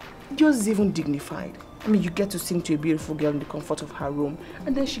 just even dignified. I mean, you get to sing to a beautiful girl in the comfort of her room,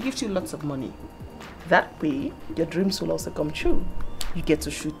 and then she gives you lots of money. That way, your dreams will also come true. You get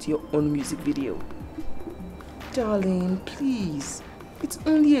to shoot your own music video. Darling, please, it's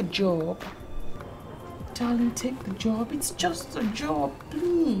only a job. Darling, take the job. It's just a job,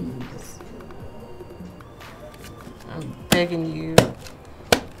 please. I'm begging you.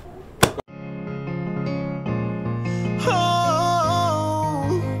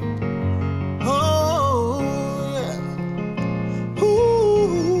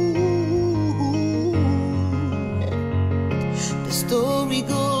 Story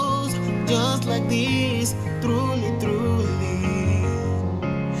goes just like this, truly, truly.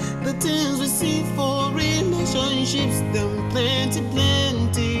 The things we see for relationships, them plenty,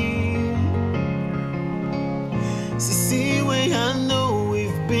 plenty. See, way I know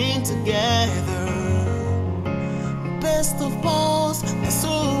we've been together. Best of boss, that's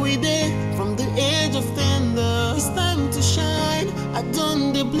all we did from the age of tender. It's time to shine, I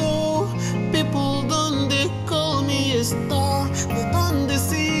done the blow. People done they call me a star. They done they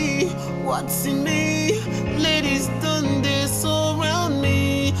see what's in me. Ladies done they surround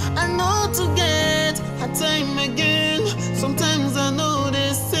me. I know to get a time again. Sometimes I know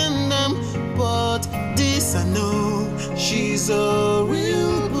they send them, but this I know, she's a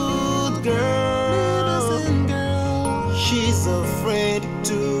real good girl. She's afraid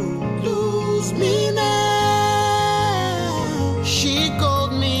to lose me now. She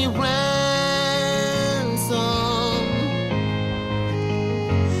called me ransom.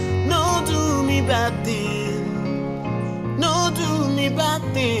 No do me bad thing. No do me bad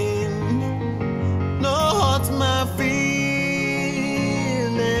thing. No hurt my feelings.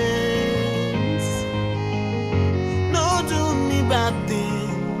 No do me bad thing.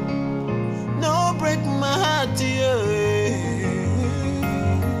 No break my heart, yeah.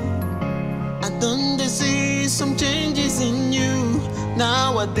 I done to see some changes in you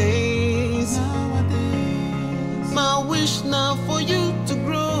nowadays. My wish now for you to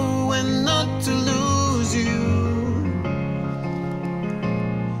grow and not to lose you.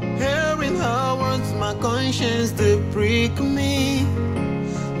 Hearing her words, my conscience they prick me.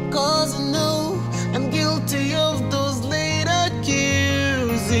 Cause I know I'm guilty of those late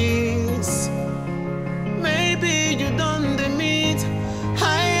accusings. Maybe you done the meet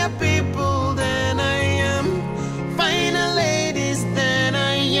higher people than I am, finer ladies than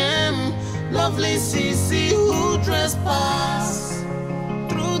I am. Lovely CC who trespass.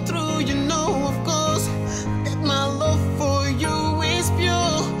 True, you know of course that my love for you is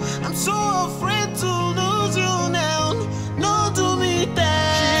pure. I'm so afraid to lose you now. No do me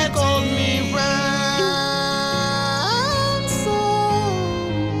that. She called me ransom.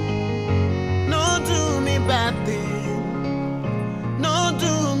 No do me bad thing. No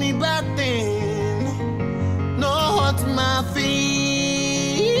do me bad thing.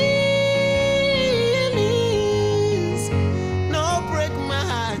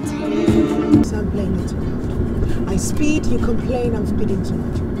 speed, you complain I'm speeding too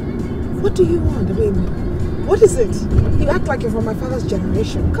much. What do you want? I mean, what is it? You act like you're from my father's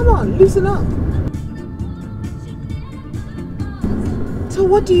generation. Come on, loosen up. So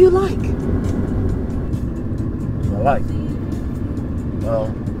what do you like? Well, I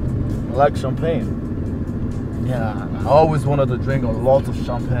like champagne. Yeah, I always wanted to drink a lot of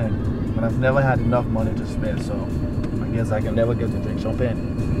champagne, but I've never had enough money to spend, so I guess I can never get to drink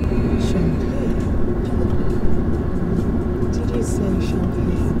champagne. Champagne? Did you say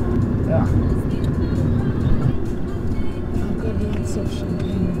champagne? Yeah. I've got lots of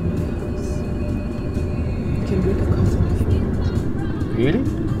champagne in my house. You can drink a carton if you want. Really?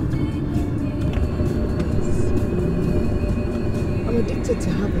 I'm addicted to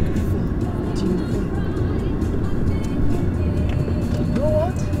having fun. What do you think? You know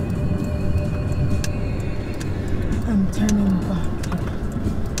what? I'm turning back.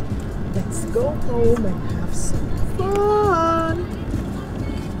 Let's go home and have some fun.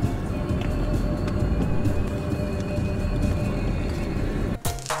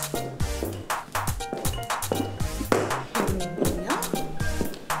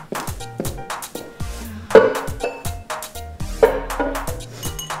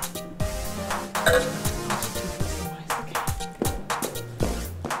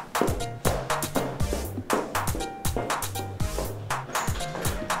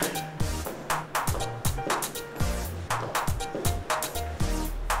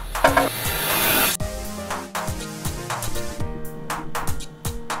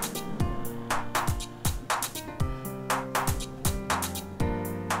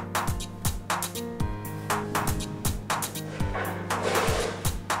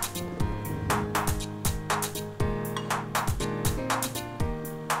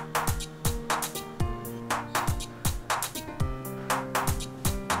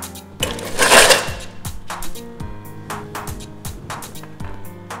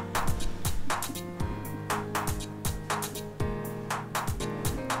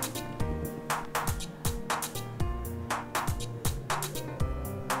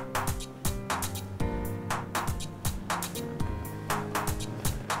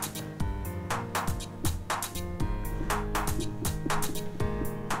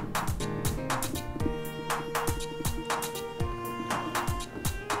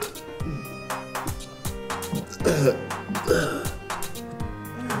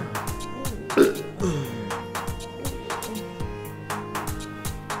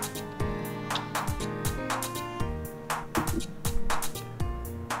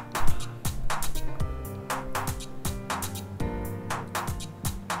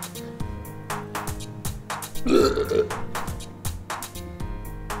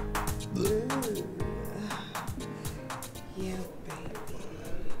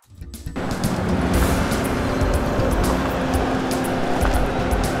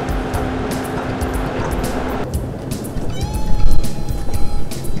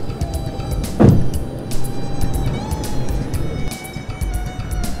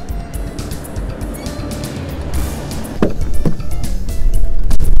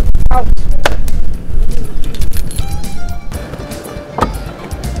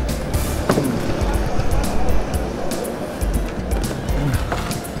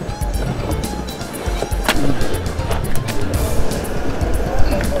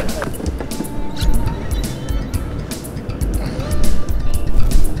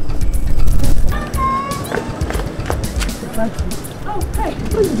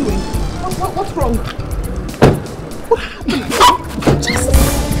 What's wrong? What happened? Jesus!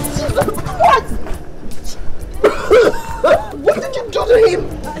 What? What did you do to him?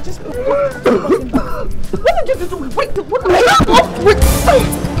 I just... What did you do? Wait, what? Wait,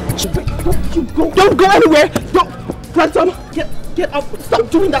 don't you go. Don't go anywhere. Don't. Ransom, get up. Stop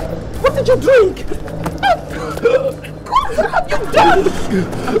doing that. What did you drink? What have you done?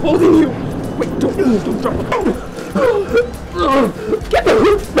 I'm holding you. Wait, don't drop it. Get the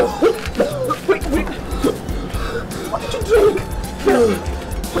roof. Wait. What did you drink?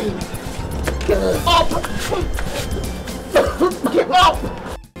 Get up. Get up.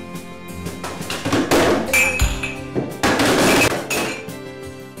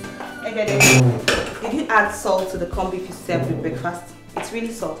 Did you add salt to the corned beef you served with breakfast? It's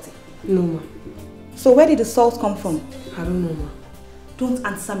really salty. No, ma. So where did the salt come from? I don't know, ma. Don't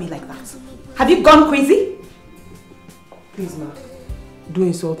answer me like that. Have you gone crazy? Please, ma. Don't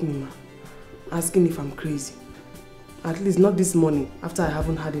insult me, ma. Asking if I'm crazy. At least not this morning, after I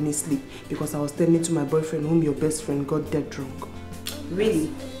haven't had any sleep, because I was tending to my boyfriend whom your best friend got dead drunk. Really?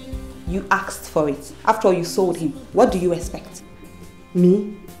 You asked for it. After all, you sold him. What do you expect?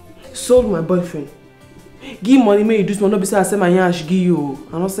 Me? Sold my boyfriend? Give money, may you do small. No be say I say my yash give you.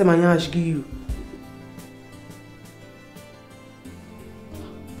 I don't say my yash give you.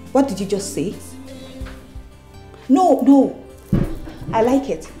 What did you just say? No. I like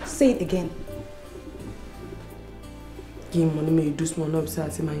it. Say it again. Give money, may you do small. No be say I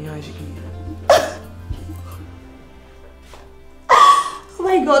say my yash give you. Oh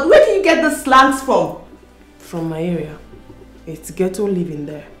my God, where do you get the slangs from? From my area. It's ghetto living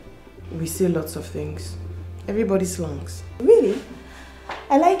there. We say lots of things. Everybody slangs. Really?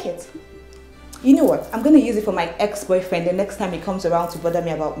 I like it. You know what? I'm going to use it for my ex-boyfriend the next time he comes around to bother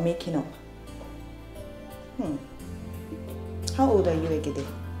me about making up. How old are you, Egede?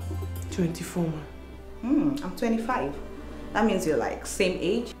 24, man. I'm 25. That means you're like same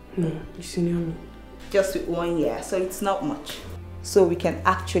age? No, you senior me. Just with 1 year, so it's not much. So we can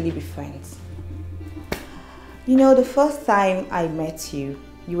actually be friends. You know, the first time I met you,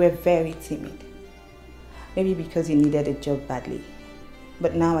 you were very timid. Maybe because you needed a job badly.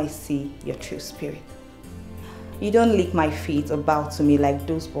 But now I see your true spirit. You don't lick my feet or bow to me like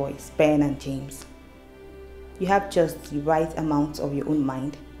those boys, Ben and James. You have just the right amount of your own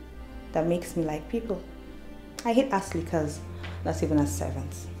mind that makes me like people. I hate ass lickers, not even as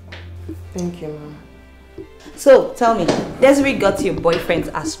servants. Thank you, Mama. So, tell me, Desiree got your boyfriend's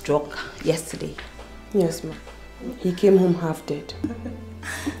ass drunk yesterday? Yes, Mom. He came home half dead.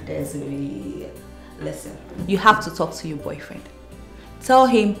 Desiree, listen, you have to talk to your boyfriend. Tell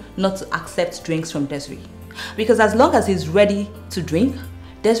him not to accept drinks from Desiree. Because as long as he's ready to drink,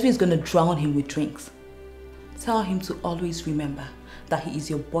 Desiree is going to drown him with drinks. Tell him to always remember that he is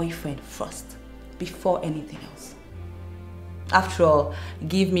your boyfriend first, before anything else. After all,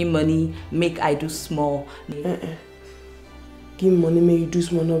 give me money, make I do small. Give me money, make you do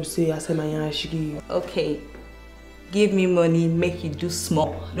small, no say I say my yash give you. Okay. Give me money, make you do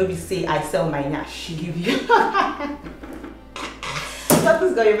small. No be say I sell my yash, give you.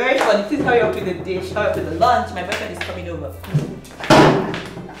 Something's got you very funny. Please hurry up with the dish, hurry up with the lunch. My boyfriend is coming over.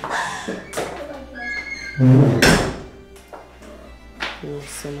 No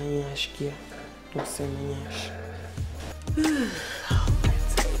say my yash give. No say my yash.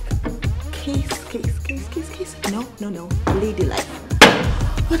 Case. No. Lady life.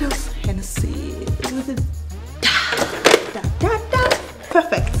 What else? Hennessy.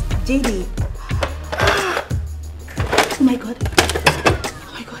 Perfect. JD. Oh my God,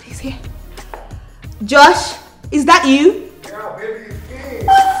 he's here. Josh, is that you? Yeah, baby, it's King.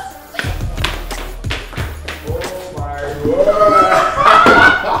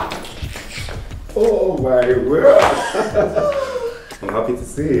 Oh my word. I'm happy to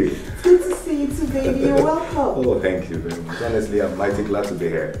see you. It's good to see you too, baby. You're welcome. Oh, thank you very much. Honestly, I'm mighty glad to be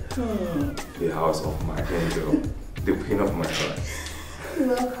here. The house of my angel, the queen of my heart. You're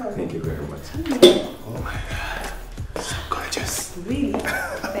welcome. Thank you very much. Oh my God. So gorgeous. Really?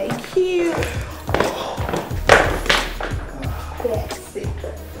 Thank you. That's it.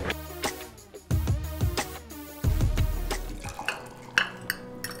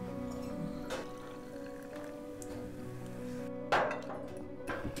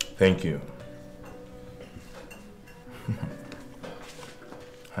 Thank you.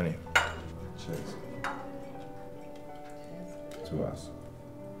 Honey. Cheers. To us.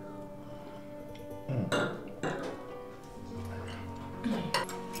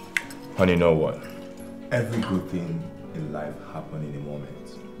 Honey, you know what? Every good thing in life happens in a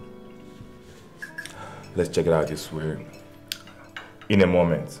moment. Let's check it out this way. In a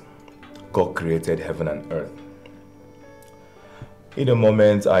moment, God created heaven and earth. In a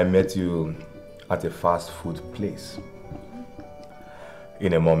moment, I met you at a fast food place.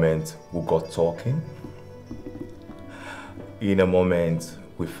 In a moment, we got talking. In a moment,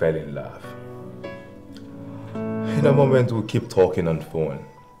 we fell in love. In a moment, we keep talking on phone,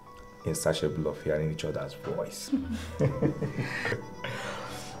 insatiable of hearing each other's voice.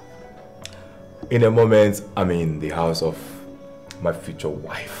 In a moment, I'm in the house of my future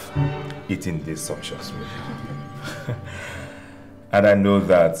wife, eating this sumptuous meal. And I know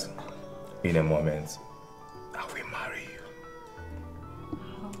that in a moment, I will marry you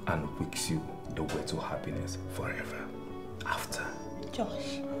and wix you the way to happiness forever after.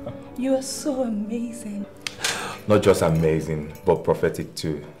 Josh, you are so amazing. Not just amazing, but prophetic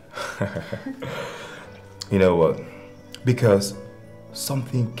too. You know what? Because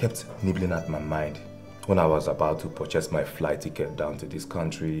something kept nibbling at my mind when I was about to purchase my flight ticket down to this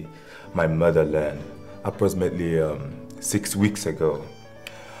country, my motherland, approximately 6 weeks ago.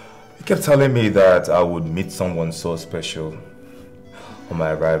 He kept telling me that I would meet someone so special on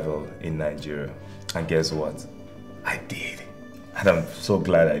my arrival in Nigeria. And guess what? I did. And I'm so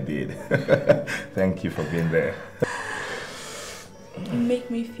glad I did. Thank you for being there. You make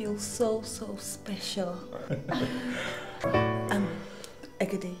me feel so special.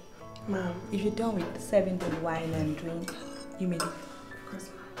 Egede, ma'am, if you're done with serving the wine and drink, you may leave. Of course,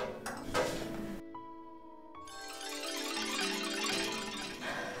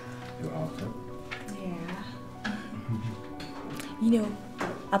 You're out. Yeah. You know,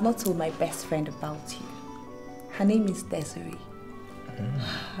 I've not told my best friend about you. Her name is Desiree.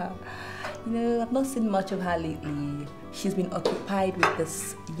 You know, I've not seen much of her lately. She's been occupied with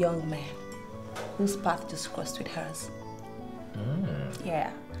this young man whose path just crossed with hers.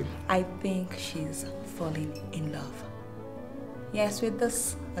 Yeah, I think she's falling in love. Yes, with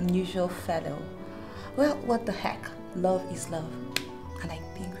this unusual fellow. Well, what the heck? Love is love. And I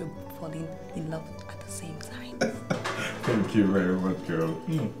think we're falling in love at the same time. Thank you very much, girl.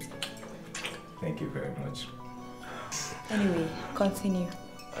 Thank you very much. Anyway, continue.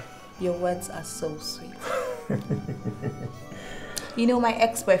 Your words are so sweet. You know, my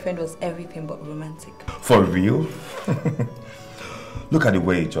ex-boyfriend was everything but romantic. For real? Look at the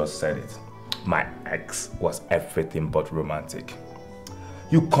way you just said it. My ex was everything but romantic.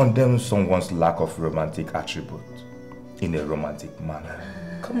 You condemn someone's lack of romantic attribute in a romantic manner.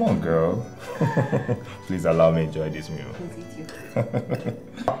 Come on, girl. Please allow me to enjoy this meal. Please eat your food.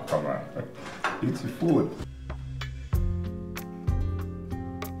 Come on. Eat your food.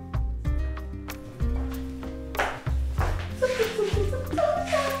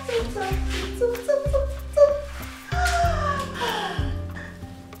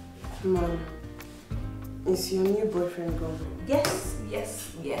 Mom, is your new boyfriend gone? Yes.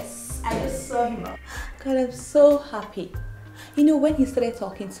 I just saw him. God, I'm so happy. You know, when he started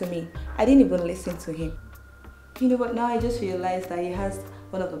talking to me, I didn't even listen to him. You know, but now I just realized that he has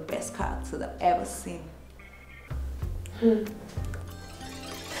one of the best characters I've ever seen.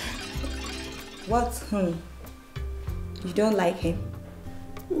 What? You don't like him?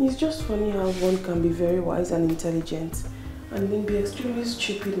 It's just funny how one can be very wise and intelligent and then be extremely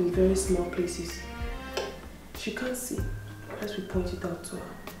stupid in very small places. She can't see, as we pointed out to her.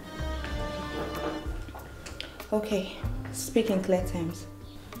 Okay, speak in clear terms.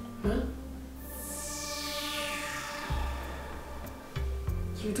 Huh?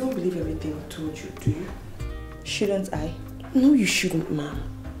 You don't believe everything I told you, do you? Shouldn't I? No, you shouldn't, ma'am.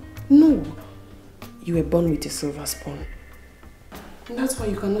 No. You were born with a silver spoon. And that's why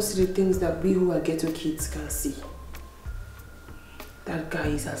you cannot see the things that we who are ghetto kids can see. That guy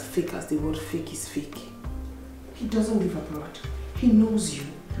is as fake as the word fake is fake. He doesn't live abroad. He knows you.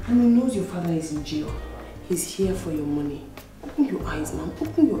 And he knows your father is in jail. He's here for your money. Open your eyes, ma'am.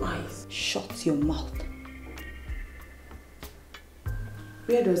 Open your eyes. Shut your mouth.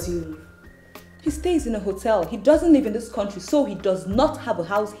 Where does he live? He stays in a hotel. He doesn't live in this country, so he does not have a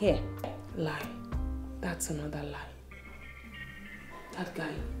house here. Lie. That's another lie. That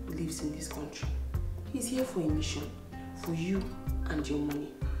guy lives in this country. He's here for a mission. For you and your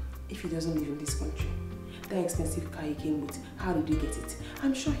money. If he doesn't live in this country. That expensive car he came with, how did he get it?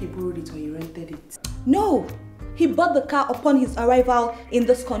 I'm sure he borrowed it or he rented it. No! He bought the car upon his arrival in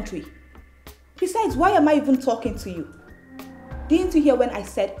this country. Besides, why am I even talking to you? Didn't you hear when I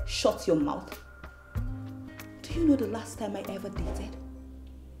said, shut your mouth? Do you know the last time I ever dated?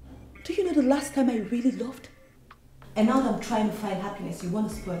 Do you know the last time I really loved? And now that I'm trying to find happiness, you want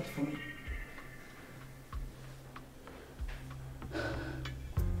to spoil it for me.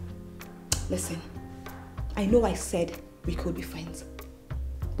 Listen, I know I said we could be friends,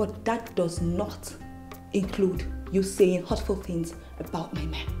 but that does not include you saying hurtful things about my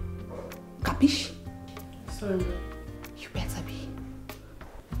man. Capish? Sorry. You better be.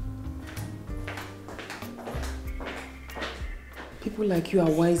 People like you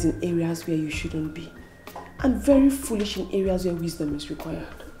are wise in areas where you shouldn't be, and very foolish in areas where wisdom is required.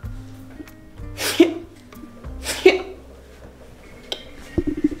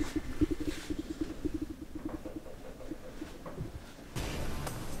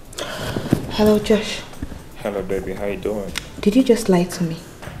 Hello, Josh. Hello, baby. How you doing? Did you just lie to me?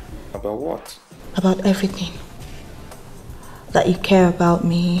 About what? About everything. That you care about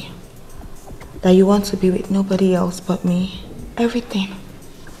me. That you want to be with nobody else but me. Everything.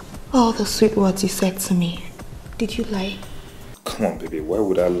 All the sweet words you said to me. Did you lie? Come on, baby. Why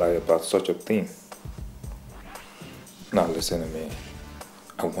would I lie about such a thing? Now listen to me.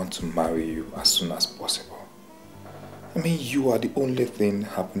 I want to marry you as soon as possible. I mean, you are the only thing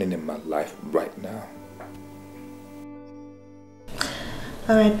happening in my life right now.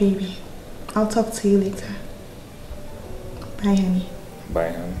 Alright, baby. I'll talk to you later. Bye, honey.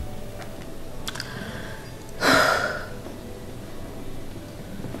 Bye, honey.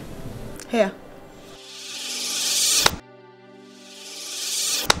 Here.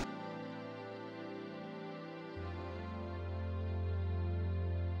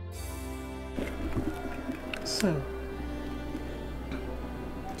 So,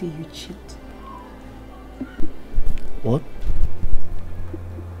 do you cheat? What?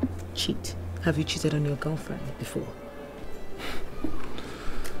 Cheat. Have you cheated on your girlfriend before?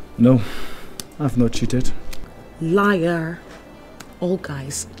 No, I've not cheated. Liar. All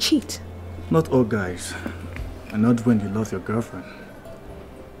guys cheat. Not all guys. And not when you love your girlfriend.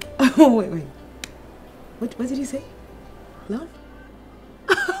 Oh, wait. What did he say? Love?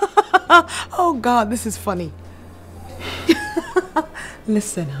 Oh God, this is funny.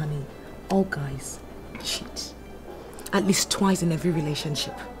 Listen, honey, all guys cheat. At least twice in every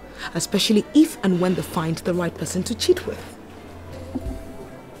relationship. Especially if and when they find the right person to cheat with.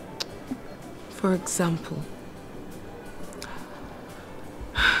 For example,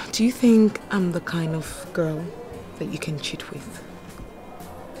 do you think I'm the kind of girl that you can cheat with?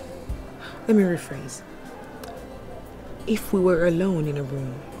 Let me rephrase. If we were alone in a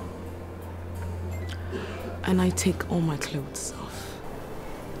room and I take all my clothes off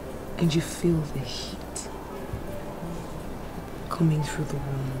and you feel the heat coming through the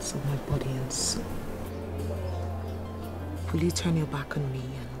walls of my body and soul, will you turn your back on me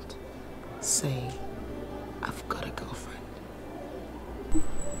and say, I've got a girlfriend?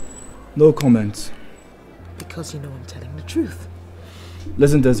 No comments. Because you know I'm telling the truth.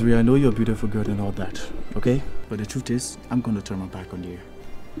 Listen, Desiree, I know you're a beautiful girl and all that, okay? But the truth is, I'm going to turn my back on you.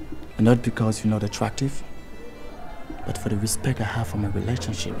 And not because you're not attractive, but for the respect I have for my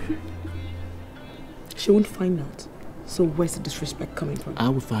relationship. She won't find out. So where's the disrespect coming from? I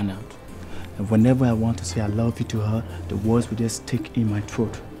will find out. And whenever I want to say I love you to her, the words will just stick in my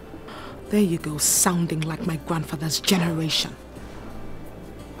throat. There you go, sounding like my grandfather's generation.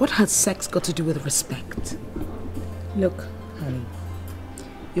 What has sex got to do with respect? Look, honey,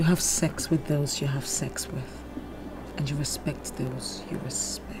 you have sex with those you have sex with, and you respect those you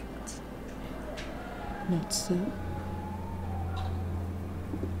respect. Not so?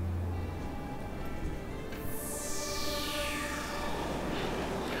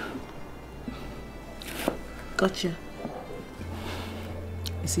 Gotcha.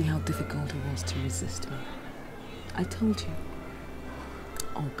 You see how difficult it was to resist me? I told you.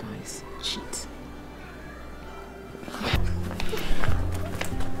 All guys cheat.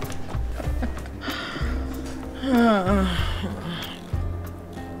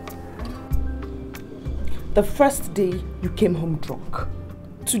 The first day you came home drunk.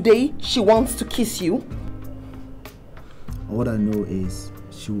 Today she wants to kiss you. All I know is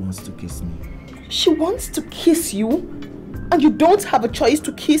she wants to kiss me. She wants to kiss you, and you don't have a choice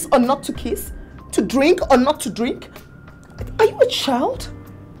to kiss or not to kiss? To drink or not to drink? Are you a child?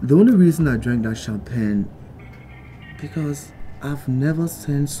 The only reason I drank that champagne, because I've never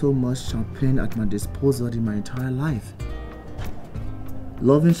seen so much champagne at my disposal in my entire life.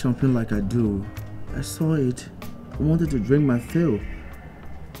 Loving champagne like I do, I saw it, I wanted to drink my fill.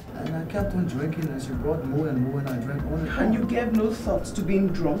 And I kept on drinking and she brought more and more and I drank all the time. And you gave no thought to being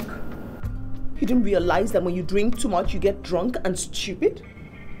drunk? You didn't realize that when you drink too much, you get drunk and stupid?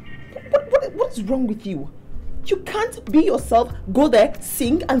 What is wrong with you? You can't be yourself, go there,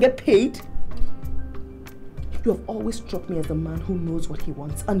 sing and get paid. You have always struck me as a man who knows what he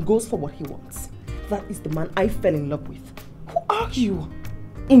wants and goes for what he wants. That is the man I fell in love with. Who are you?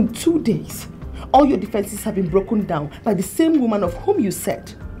 In 2 days, all your defenses have been broken down by the same woman of whom you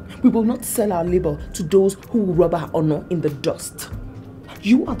said, we will not sell our labor to those who will rub our honor in the dust.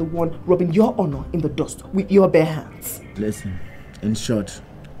 You are the one rubbing your honor in the dust with your bare hands. Listen, in short,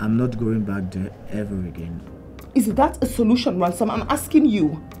 I'm not going back there ever again. Is that a solution, Ransom? I'm asking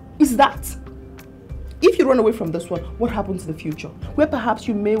you. Is that? If you run away from this one, what happens in the future? Where perhaps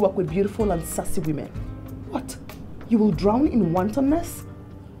you may work with beautiful and sassy women. What? You will drown in wantonness?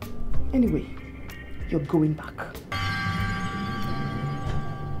 Anyway, you're going back.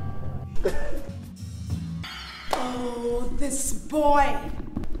 Oh, this boy.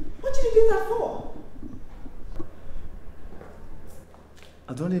 What did you do that for?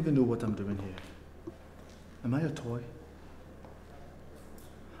 I don't even know what I'm doing here. Am I a toy?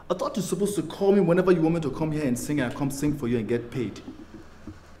 I thought you're supposed to call me whenever you want me to come here and sing, and I come sing for you and get paid.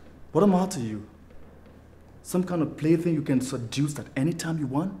 What am I to you? Some kind of plaything you can seduce at any time you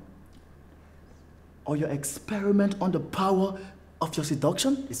want? Or your experiment on the power of your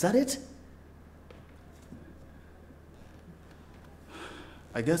seduction? Is that it?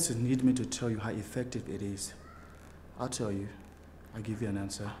 I guess you need me to tell you how effective it is. I'll tell you. I'll give you an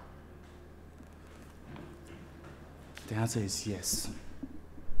answer. The answer is yes.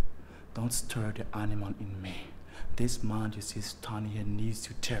 Don't stir the animal in me. This man you see standing here needs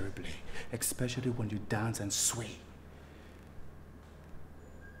you terribly, especially when you dance and sway.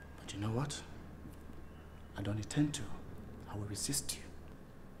 But you know what? I don't intend to. I will resist you.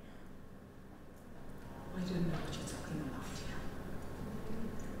 I don't know what you're talking about here.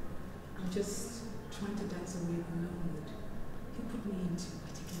 I'm just trying to dance away the mood you put me into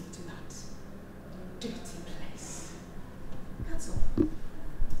by taking me to that dirty place. That's all.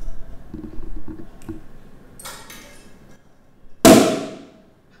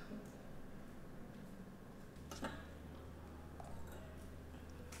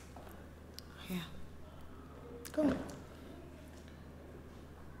 Yeah. Go.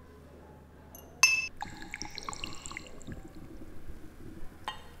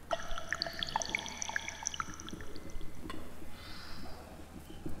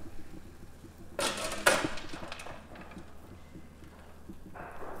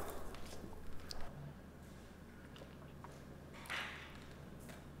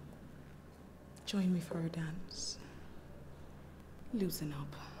 Join me for a dance. Loosen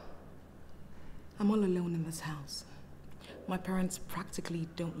up. I'm all alone in this house. My parents practically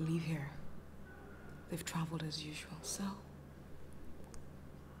don't live here. They've traveled as usual, so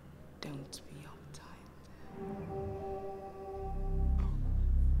don't be uptight.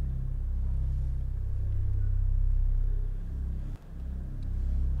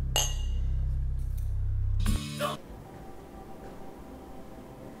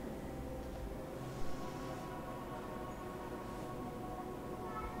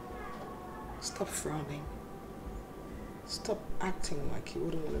 Stop frowning. Stop acting like you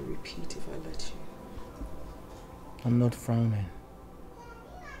wouldn't want to repeat if I let you. I'm not frowning.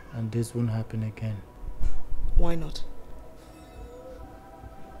 And this won't happen again. Why not?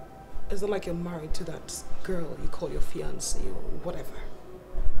 Is it like you're married to that girl you call your fiancée or whatever?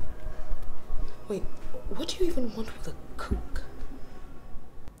 Wait, what do you even want with a cook?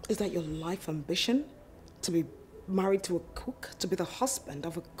 Is that your life ambition? To be married to a cook? To be the husband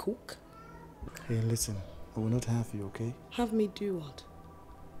of a cook? Hey, listen. I will not have you, okay? Have me do what?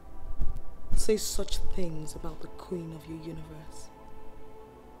 Say such things about the queen of your universe.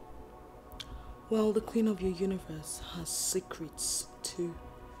 Well, the queen of your universe has secrets too.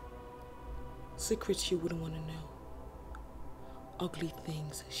 Secrets you wouldn't want to know. Ugly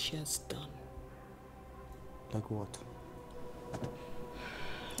things she has done. Like what?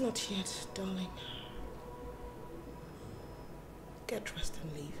 Not yet, darling. Get dressed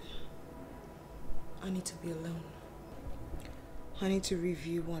and leave. I need to be alone. I need to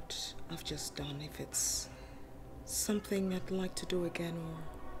review what I've just done, if it's something I'd like to do again or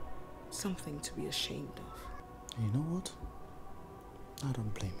something to be ashamed of. And you know what? I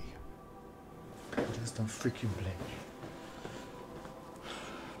don't blame you. I just don't freaking blame you.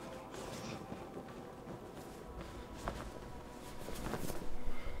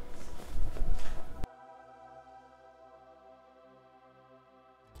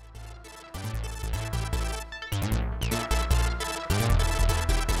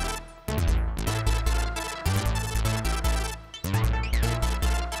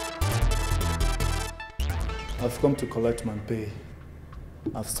 I've come to collect my pay.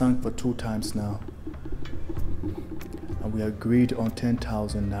 I've sung for 2 times now. And we agreed on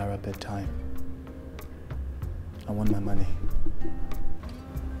 10,000 naira per time. I want my money.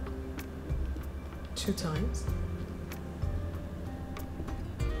 2 times?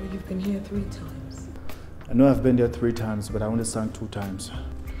 Well, you've been here 3 times. I know I've been there 3 times, but I only sang 2 times.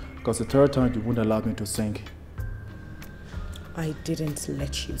 Because the 3rd time you wouldn't allow me to sing. I didn't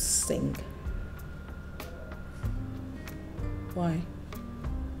let you sing. Why?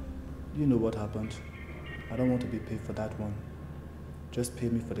 You know what happened. I don't want to be paid for that one. Just pay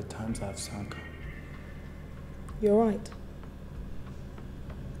me for the times I've sung. You're right.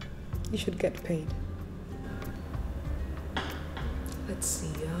 You should get paid. Let's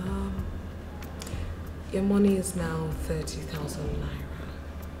see, your money is now 30,000 naira.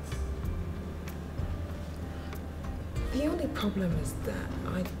 The only problem is that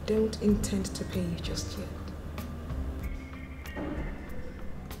I don't intend to pay you just yet.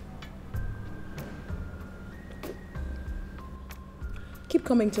 Keep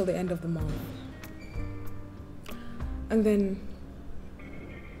coming till the end of the month. And then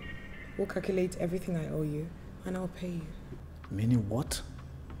we'll calculate everything I owe you and I'll pay you. Meaning what?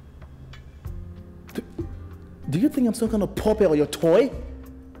 Do you think I'm some kind of puppet or your toy?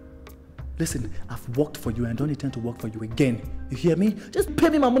 Listen, I've worked for you and I don't intend to work for you again. You hear me? Just pay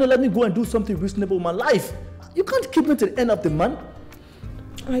me my money, let me go and do something reasonable with my life. You can't keep me to the end of the month.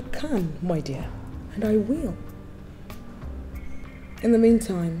 I can, my dear, and I will. In the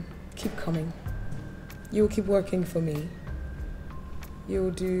meantime, keep coming. You'll keep working for me.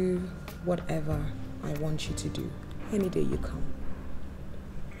 You'll do whatever I want you to do any day you come.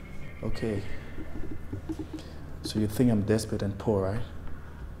 Okay. So you think I'm desperate and poor, right?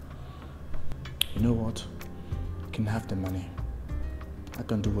 You know what? You can have the money. I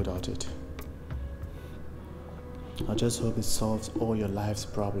can do without it. I just hope it solves all your life's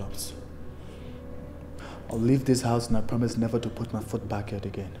problems. I'll leave this house and I promise never to put my foot back here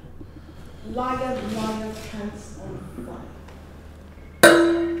again. Liar, liar, pants on fire.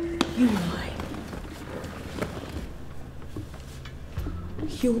 You lie.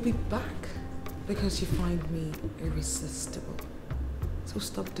 You'll be back because you find me irresistible. So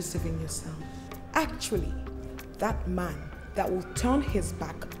stop deceiving yourself. Actually, that man that will turn his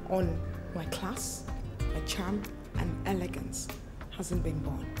back on my class, my charm, and elegance hasn't been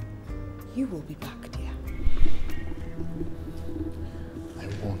born. You will be back, dear. I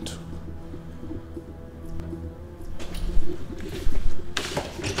won't.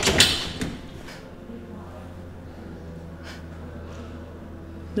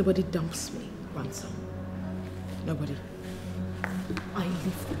 Nobody dumps me, Ransom. Nobody. I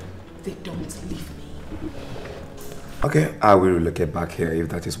leave them. They don't leave me. Okay, I will relocate back here if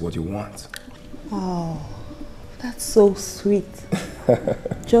that is what you want. Oh, that's so sweet.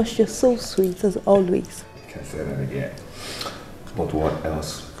 Josh, you're so sweet as always. You can say that again. But what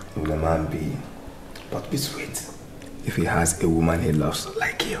else would a man be but be sweet if he has a woman he loves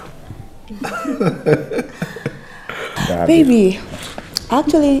like you? Baby, I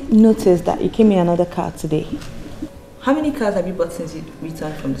actually noticed that you came in another car today. How many cars have you bought since you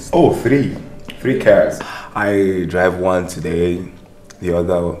returned from the store? Oh, 3. 3 cars. I drive one today, the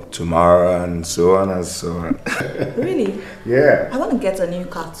other tomorrow, and so on and so on. Really? Yeah. I want to get a new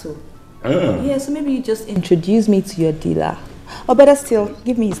car too. Yeah, so maybe you just introduce me to your dealer. Or better still,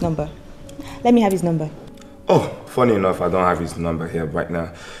 give me his number. Let me have his number. Oh, funny enough, I don't have his number here right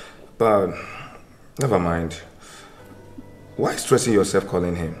now. But never mind. Why stressing yourself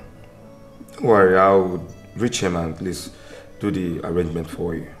calling him? Don't worry, I'll reach him and at least do the arrangement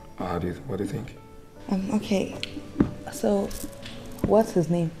for you. What do you think? Okay. So, what's his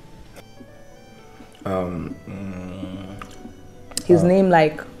name? His name,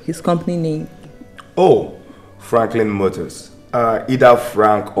 like his company name. Oh, Franklin Motors. Either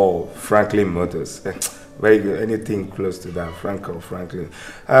Frank or Franklin Motors. Very good. Anything close to that, Frank or Franklin.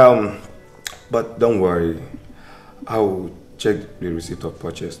 But don't worry. I'll check the receipt of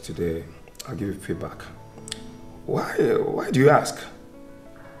purchase today. I'll give you feedback. Why do you ask?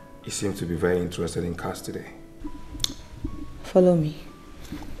 You seem to be very interested in cars today. Follow me.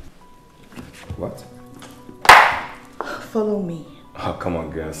 What? Follow me. Oh, come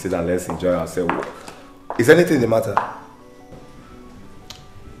on, girl. Sit down. Let's enjoy ourselves. Is anything the matter?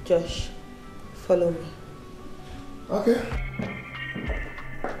 Josh, follow me. Okay.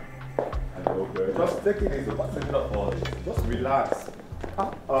 Hello, girl. Just take it easy. What's taking up all this? Just relax.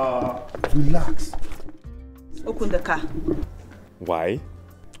 Relax. Open the car. Why?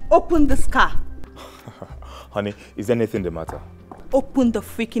 Open this car. Honey, is anything the matter? Open the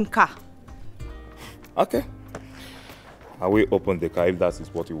freaking car. Okay. I will open the car if that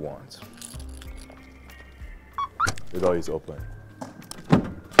is what you want. The door is open.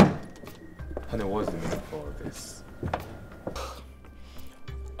 Honey, what's the meaning for all this?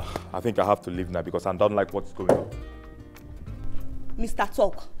 I think I have to leave now because I don't like what's going on. Mr.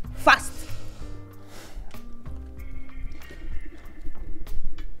 Talk, fast.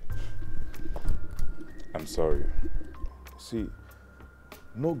 I'm sorry. See,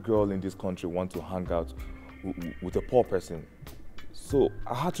 no girl in this country wants to hang out with a poor person. So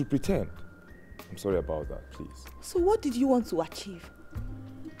I had to pretend. I'm sorry about that, please. So what did you want to achieve?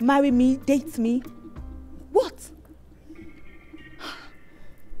 Marry me, date me? What?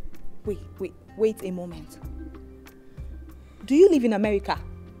 Wait a moment. Do you live in America?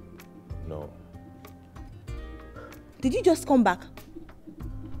 No. Did you just come back?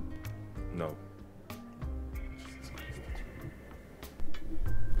 No.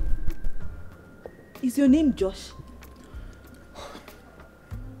 Is your name Josh?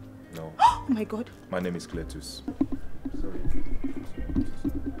 No. Oh my God. My name is Cletus.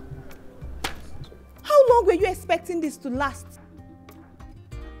 How long were you expecting this to last?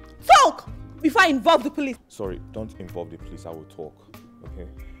 Talk! Before I involve the police. Sorry, don't involve the police. I will talk,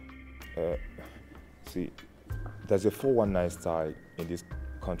 okay? See, there's a 419 style in this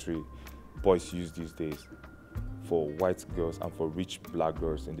country boys use these days for white girls and for rich black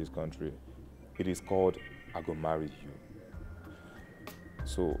girls in this country. It is called, I go marry you.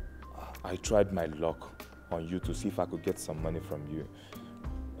 So I tried my luck on you to see if I could get some money from you.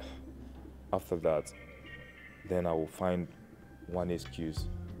 after that, then I will find one excuse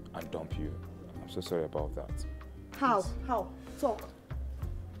and dump you. I'm so sorry about that. How? How? Talk.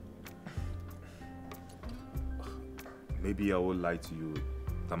 Maybe I will lie to you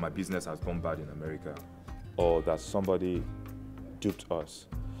that my business has gone bad in America, or that somebody duped us.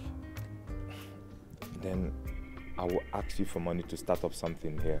 Then I will ask you for money to start up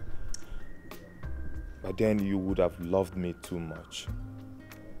something here. But then you would have loved me too much.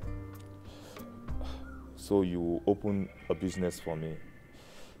 So you will open a business for me.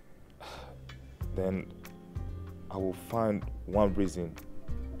 Then I will find one reason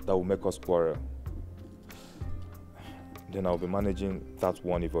that will make us quarrel. Then I'll be managing that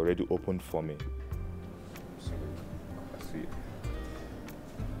one you've already opened for me. So, I see.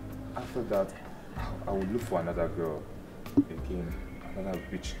 After that, I will look for another girl. Again, another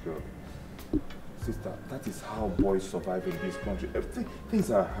rich girl. Sister, that is how boys survive in this country.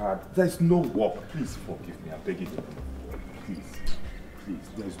 Things are hard. There is no work. Please forgive me. I beg you. Please. Please,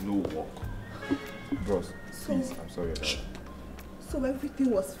 there is no work. Bros, please, I'm sorry about that. So everything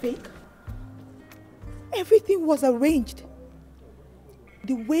was fake? Everything was arranged?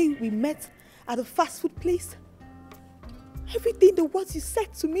 The way we met at the fast food place? Everything, the words you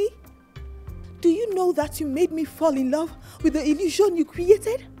said to me? Do you know that you made me fall in love with the illusion you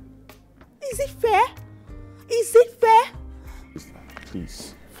created? Is it fair? Is it fair?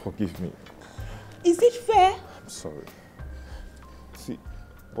 Please, forgive me. Is it fair? I'm sorry. See,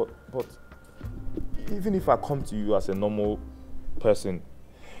 but even if I come to you as a normal person,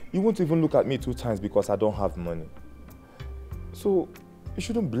 you won't even look at me 2 times because I don't have money. So, you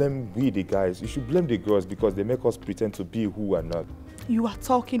shouldn't blame we, the guys. You should blame the girls because they make us pretend to be who we're not. You are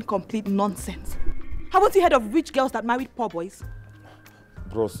talking complete nonsense. Haven't you heard of rich girls that married poor boys?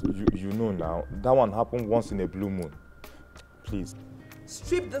 Bros, you know now, that one happened once in a blue moon. Please.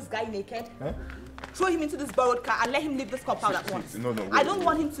 Strip this guy naked, throw him into this borrowed car and let him leave this compound at once. No, wait, I don't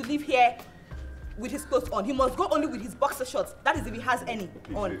want him to live here with his clothes on. He must go only with his boxer shorts. That is if he has any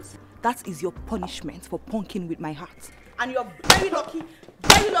on. That is your punishment for punking with my heart. And you're very lucky,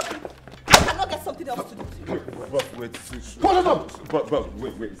 I cannot get something else to do. Wait,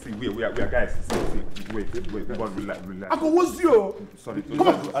 see, we are guys. See, wait, relax. I go was you. Sorry, come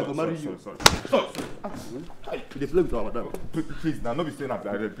on, I go marry you. Sorry. They play with our madam. Please, now, not be saying that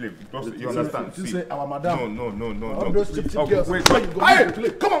I play. You understand? You say our madam. No. All those cheap girls. Wait,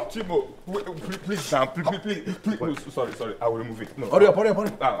 come on, Chibo. Please, now, please. Sorry, I will remove it. No. Hurry up.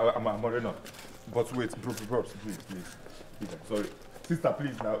 I'm already not. But wait, bro, please. Sorry. Sister,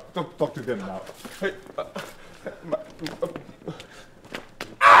 please now. Talk to them now. Hey.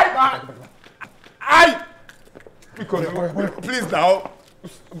 Because please now.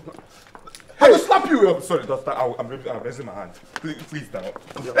 I will slap you. Sorry, doctor. I'm raising my hand. Please now.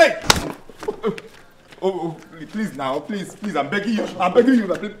 Hey. Oh, please now. Please. I'm begging you.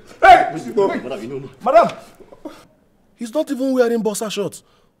 Hey. Madam. He's not even wearing boxer shorts.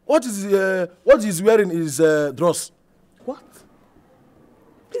 What he's wearing is dress. What?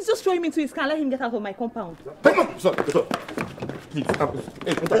 Please just throw him into his car and let him get out of my compound. Sorry. Please. Come on.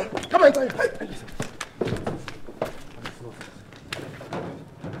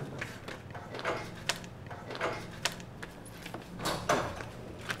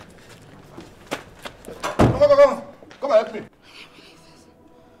 Come on, help me.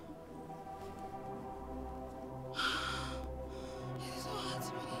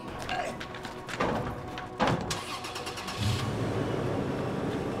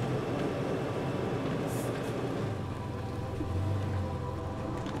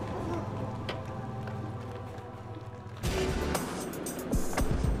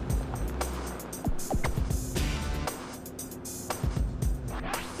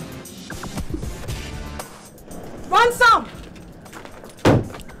 Ransom!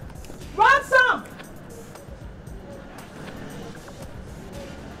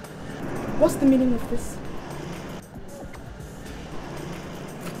 What's the meaning of this?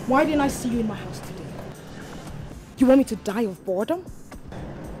 Why didn't I see you in my house today? You want me to die of boredom?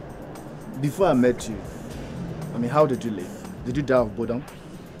 Before I met you, how did you live? Did you die of boredom?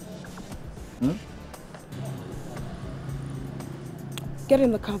 Get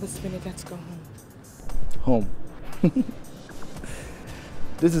in the car this minute, let's go home. Home?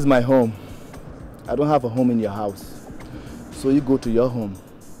 This is my home. I don't have a home in your house. So you go to your home.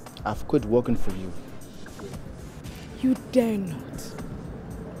 I've quit working for you. You dare not.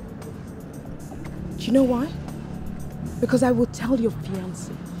 Do you know why? Because I will tell your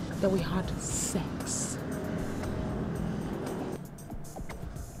fiancé that we had sex.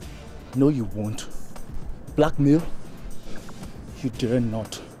 No, you won't. Blackmail? You dare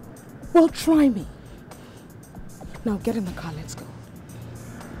not. Well, try me. Now get in the car, let's go.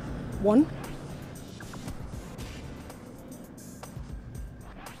 1.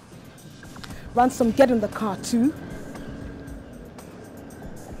 Ransom, get in the car. 2.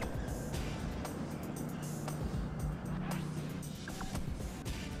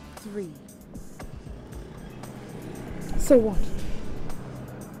 3. So what?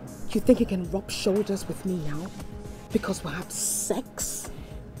 You think you can rub shoulders with me now? Because we have sex?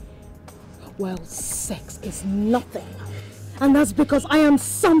 Well, sex is nothing. And that's because I am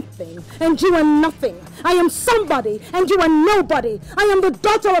something and you are nothing. I am somebody and you are nobody. I am the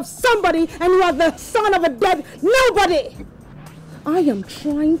daughter of somebody and you are the son of a dead nobody. I am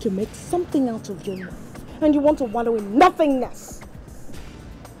trying to make something out of your life and you want to wallow in nothingness.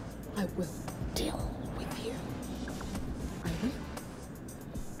 I will deal with you. I will.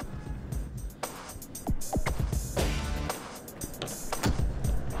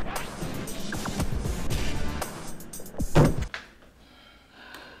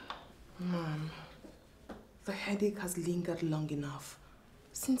 Mom, the headache has lingered long enough.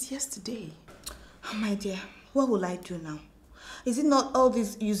 Since yesterday. Oh, my dear, what will I do now? Is it not all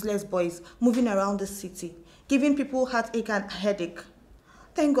these useless boys moving around the city, giving people heartache and headache?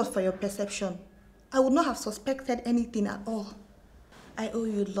 Thank God for your perception. I would not have suspected anything at all. I owe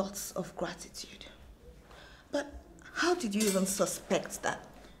you lots of gratitude. But how did you even suspect that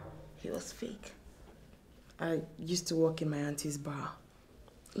he was fake? I used to work in my auntie's bar.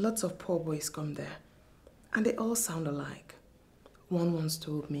 Lots of poor boys come there, and they all sound alike. One once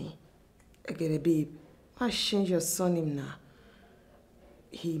told me, I get a babe, I change your surname now.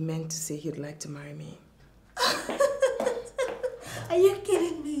 He meant to say he'd like to marry me. Are you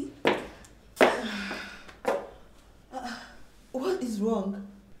kidding me? What is wrong?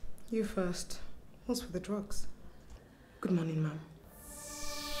 You first. What's with the drugs? Good morning, ma'am.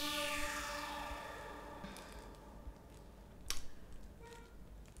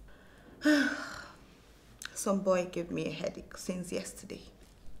 Some boy gave me a headache since yesterday.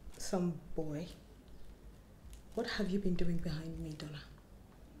 Some boy? What have you been doing behind me, Donna?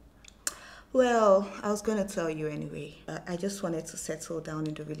 Well, I was going to tell you anyway. I just wanted to settle down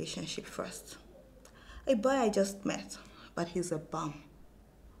in the relationship first. A boy I just met, but he's a bum.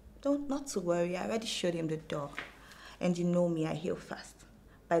 Not to worry, I already showed him the door. And you know me, I heal fast.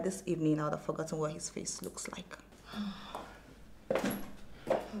 By this evening, I would have forgotten what his face looks like.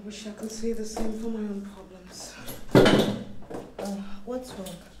 I wish I could say the same for my own problems. What's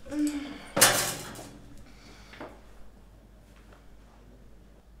wrong?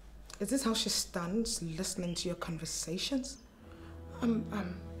 Is this how she stands, listening to your conversations?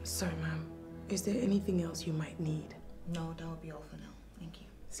 Sorry, ma'am. Is there anything else you might need? No, that will be all for now. Thank you.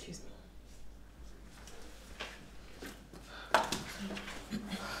 Excuse me.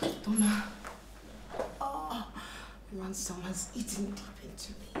 Donna. Oh, Ransom has eaten deep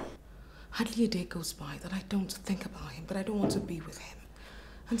into me. Hardly a day goes by that I don't think about him, but I don't want to be with him.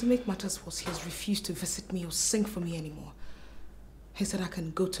 And to make matters worse, he has refused to visit me or sing for me anymore. He said I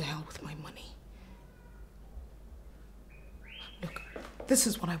can go to hell with my money. Look, this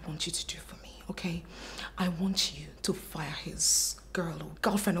is what I want you to do for me, okay? I want you to fire his girl or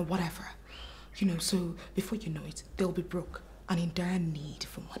girlfriend or whatever. You know, so before you know it, they'll be broke and in dire need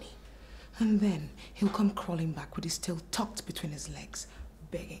for money. And then he'll come crawling back with his tail tucked between his legs,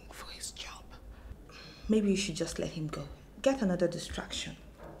 begging for his job. Maybe you should just let him go. Get another distraction.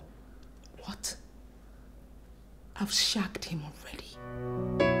 What? I've shagged him already.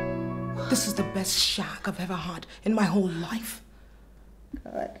 This is the best shag I've ever had in my whole life.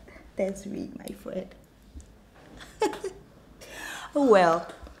 God, that's me, my friend. Oh well,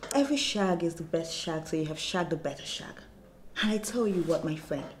 every shag is the best shag, so you have shagged a better shag. And I tell you what, my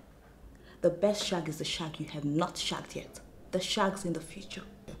friend, the best shag is the shag you have not shagged yet. The shag's in the future.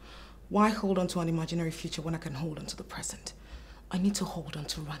 Why hold on to an imaginary future when I can hold on to the present? I need to hold on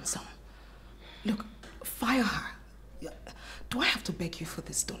to Ransom. Look, fire her. Do I have to beg you for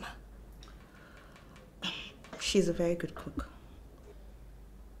this, Donna? She's a very good cook.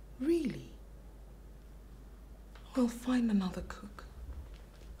 Really? Well, find another cook.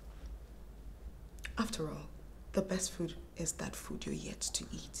 After all, the best food is that food you're yet to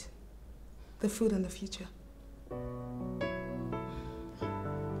eat. The food in the future.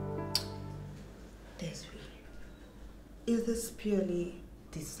 Desiree, is this purely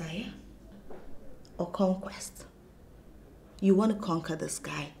desire or conquest? You want to conquer this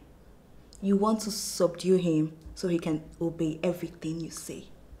guy. You want to subdue him so he can obey everything you say.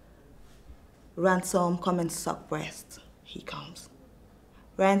 Ransom, come and suck breast. He comes.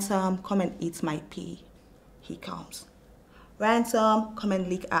 Ransom, come and eat my pea. He comes. Ransom, come and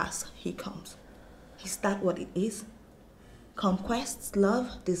lick ass. He comes. Is that what it is? Conquest,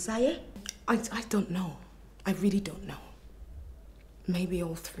 love, desire? I don't know. I really don't know. Maybe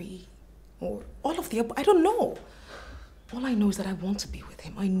all three. Or all of the above. I don't know. All I know is that I want to be with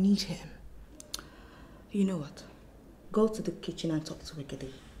him. I need him. You know what? Go to the kitchen and talk to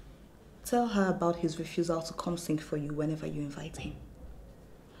Wigede. Tell her about his refusal to come sing for you whenever you invite him.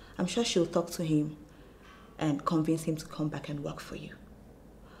 I'm sure she'll talk to him and convince him to come back and work for you.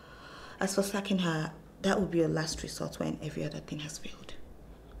 As for sacking her, that will be your last resort when every other thing has failed.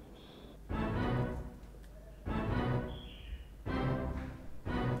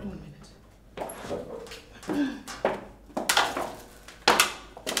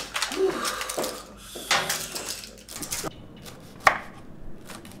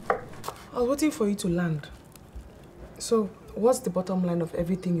 I was waiting for you to land. So, what's the bottom line of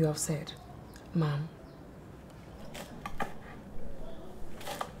everything you have said, ma'am?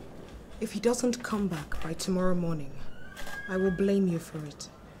 If he doesn't come back by tomorrow morning, I will blame you for it.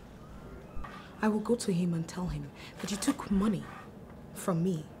 I will go to him and tell him that you took money from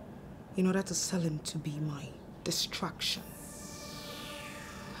me in order to sell him to be my distraction.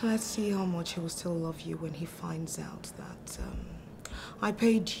 Let's see how much he will still love you when he finds out that I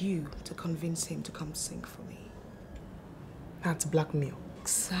paid you to convince him to come sing for me. That's blackmail.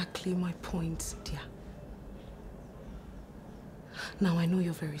 Exactly my point, dear. Now I know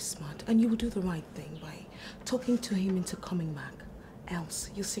you're very smart and you will do the right thing by talking to him into coming back. Else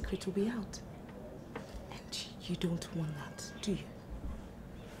your secret will be out. And you don't want that, do you?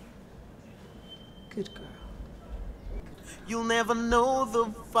 Good girl. You'll never know the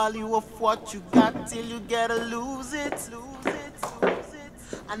value of what you got till you gotta lose it.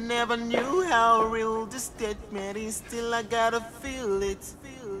 I never knew how real this statement is, still I gotta feel it.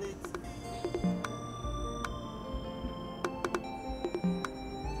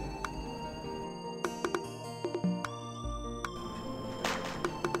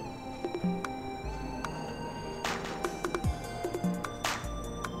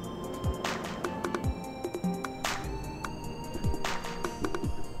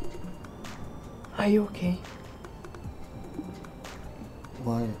 Are you okay?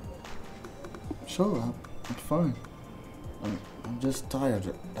 Why? Sure, I'm fine. I'm just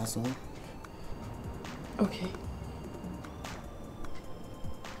tired, that's all. Okay.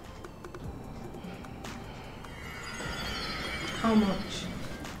 How much?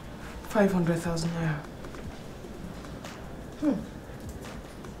 500,000 naira.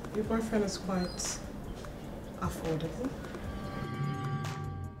 Your boyfriend is quite affordable.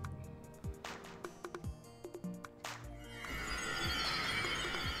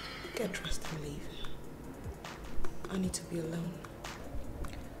 Get dressed and leave. I need to be alone.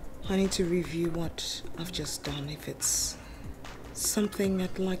 I need to review what I've just done, if it's something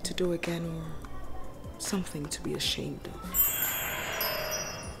I'd like to do again or something to be ashamed of.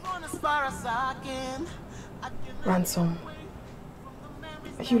 Ransom,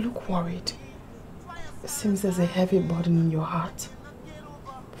 you look worried. It seems there's a heavy burden in your heart.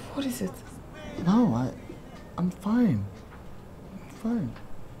 What is it? No, I'm fine. I'm fine.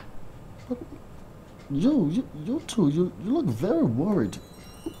 But you too, you look very worried.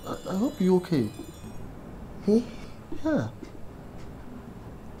 I hope you're okay. Me? Yeah.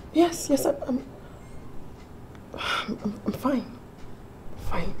 Yes, I'm fine.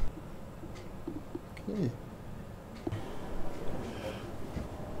 Fine. Okay.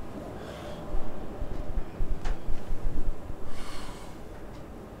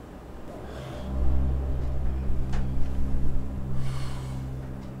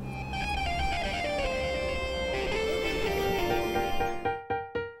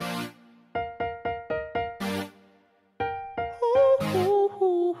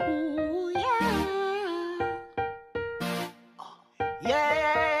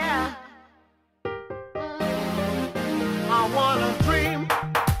 I wanna dream.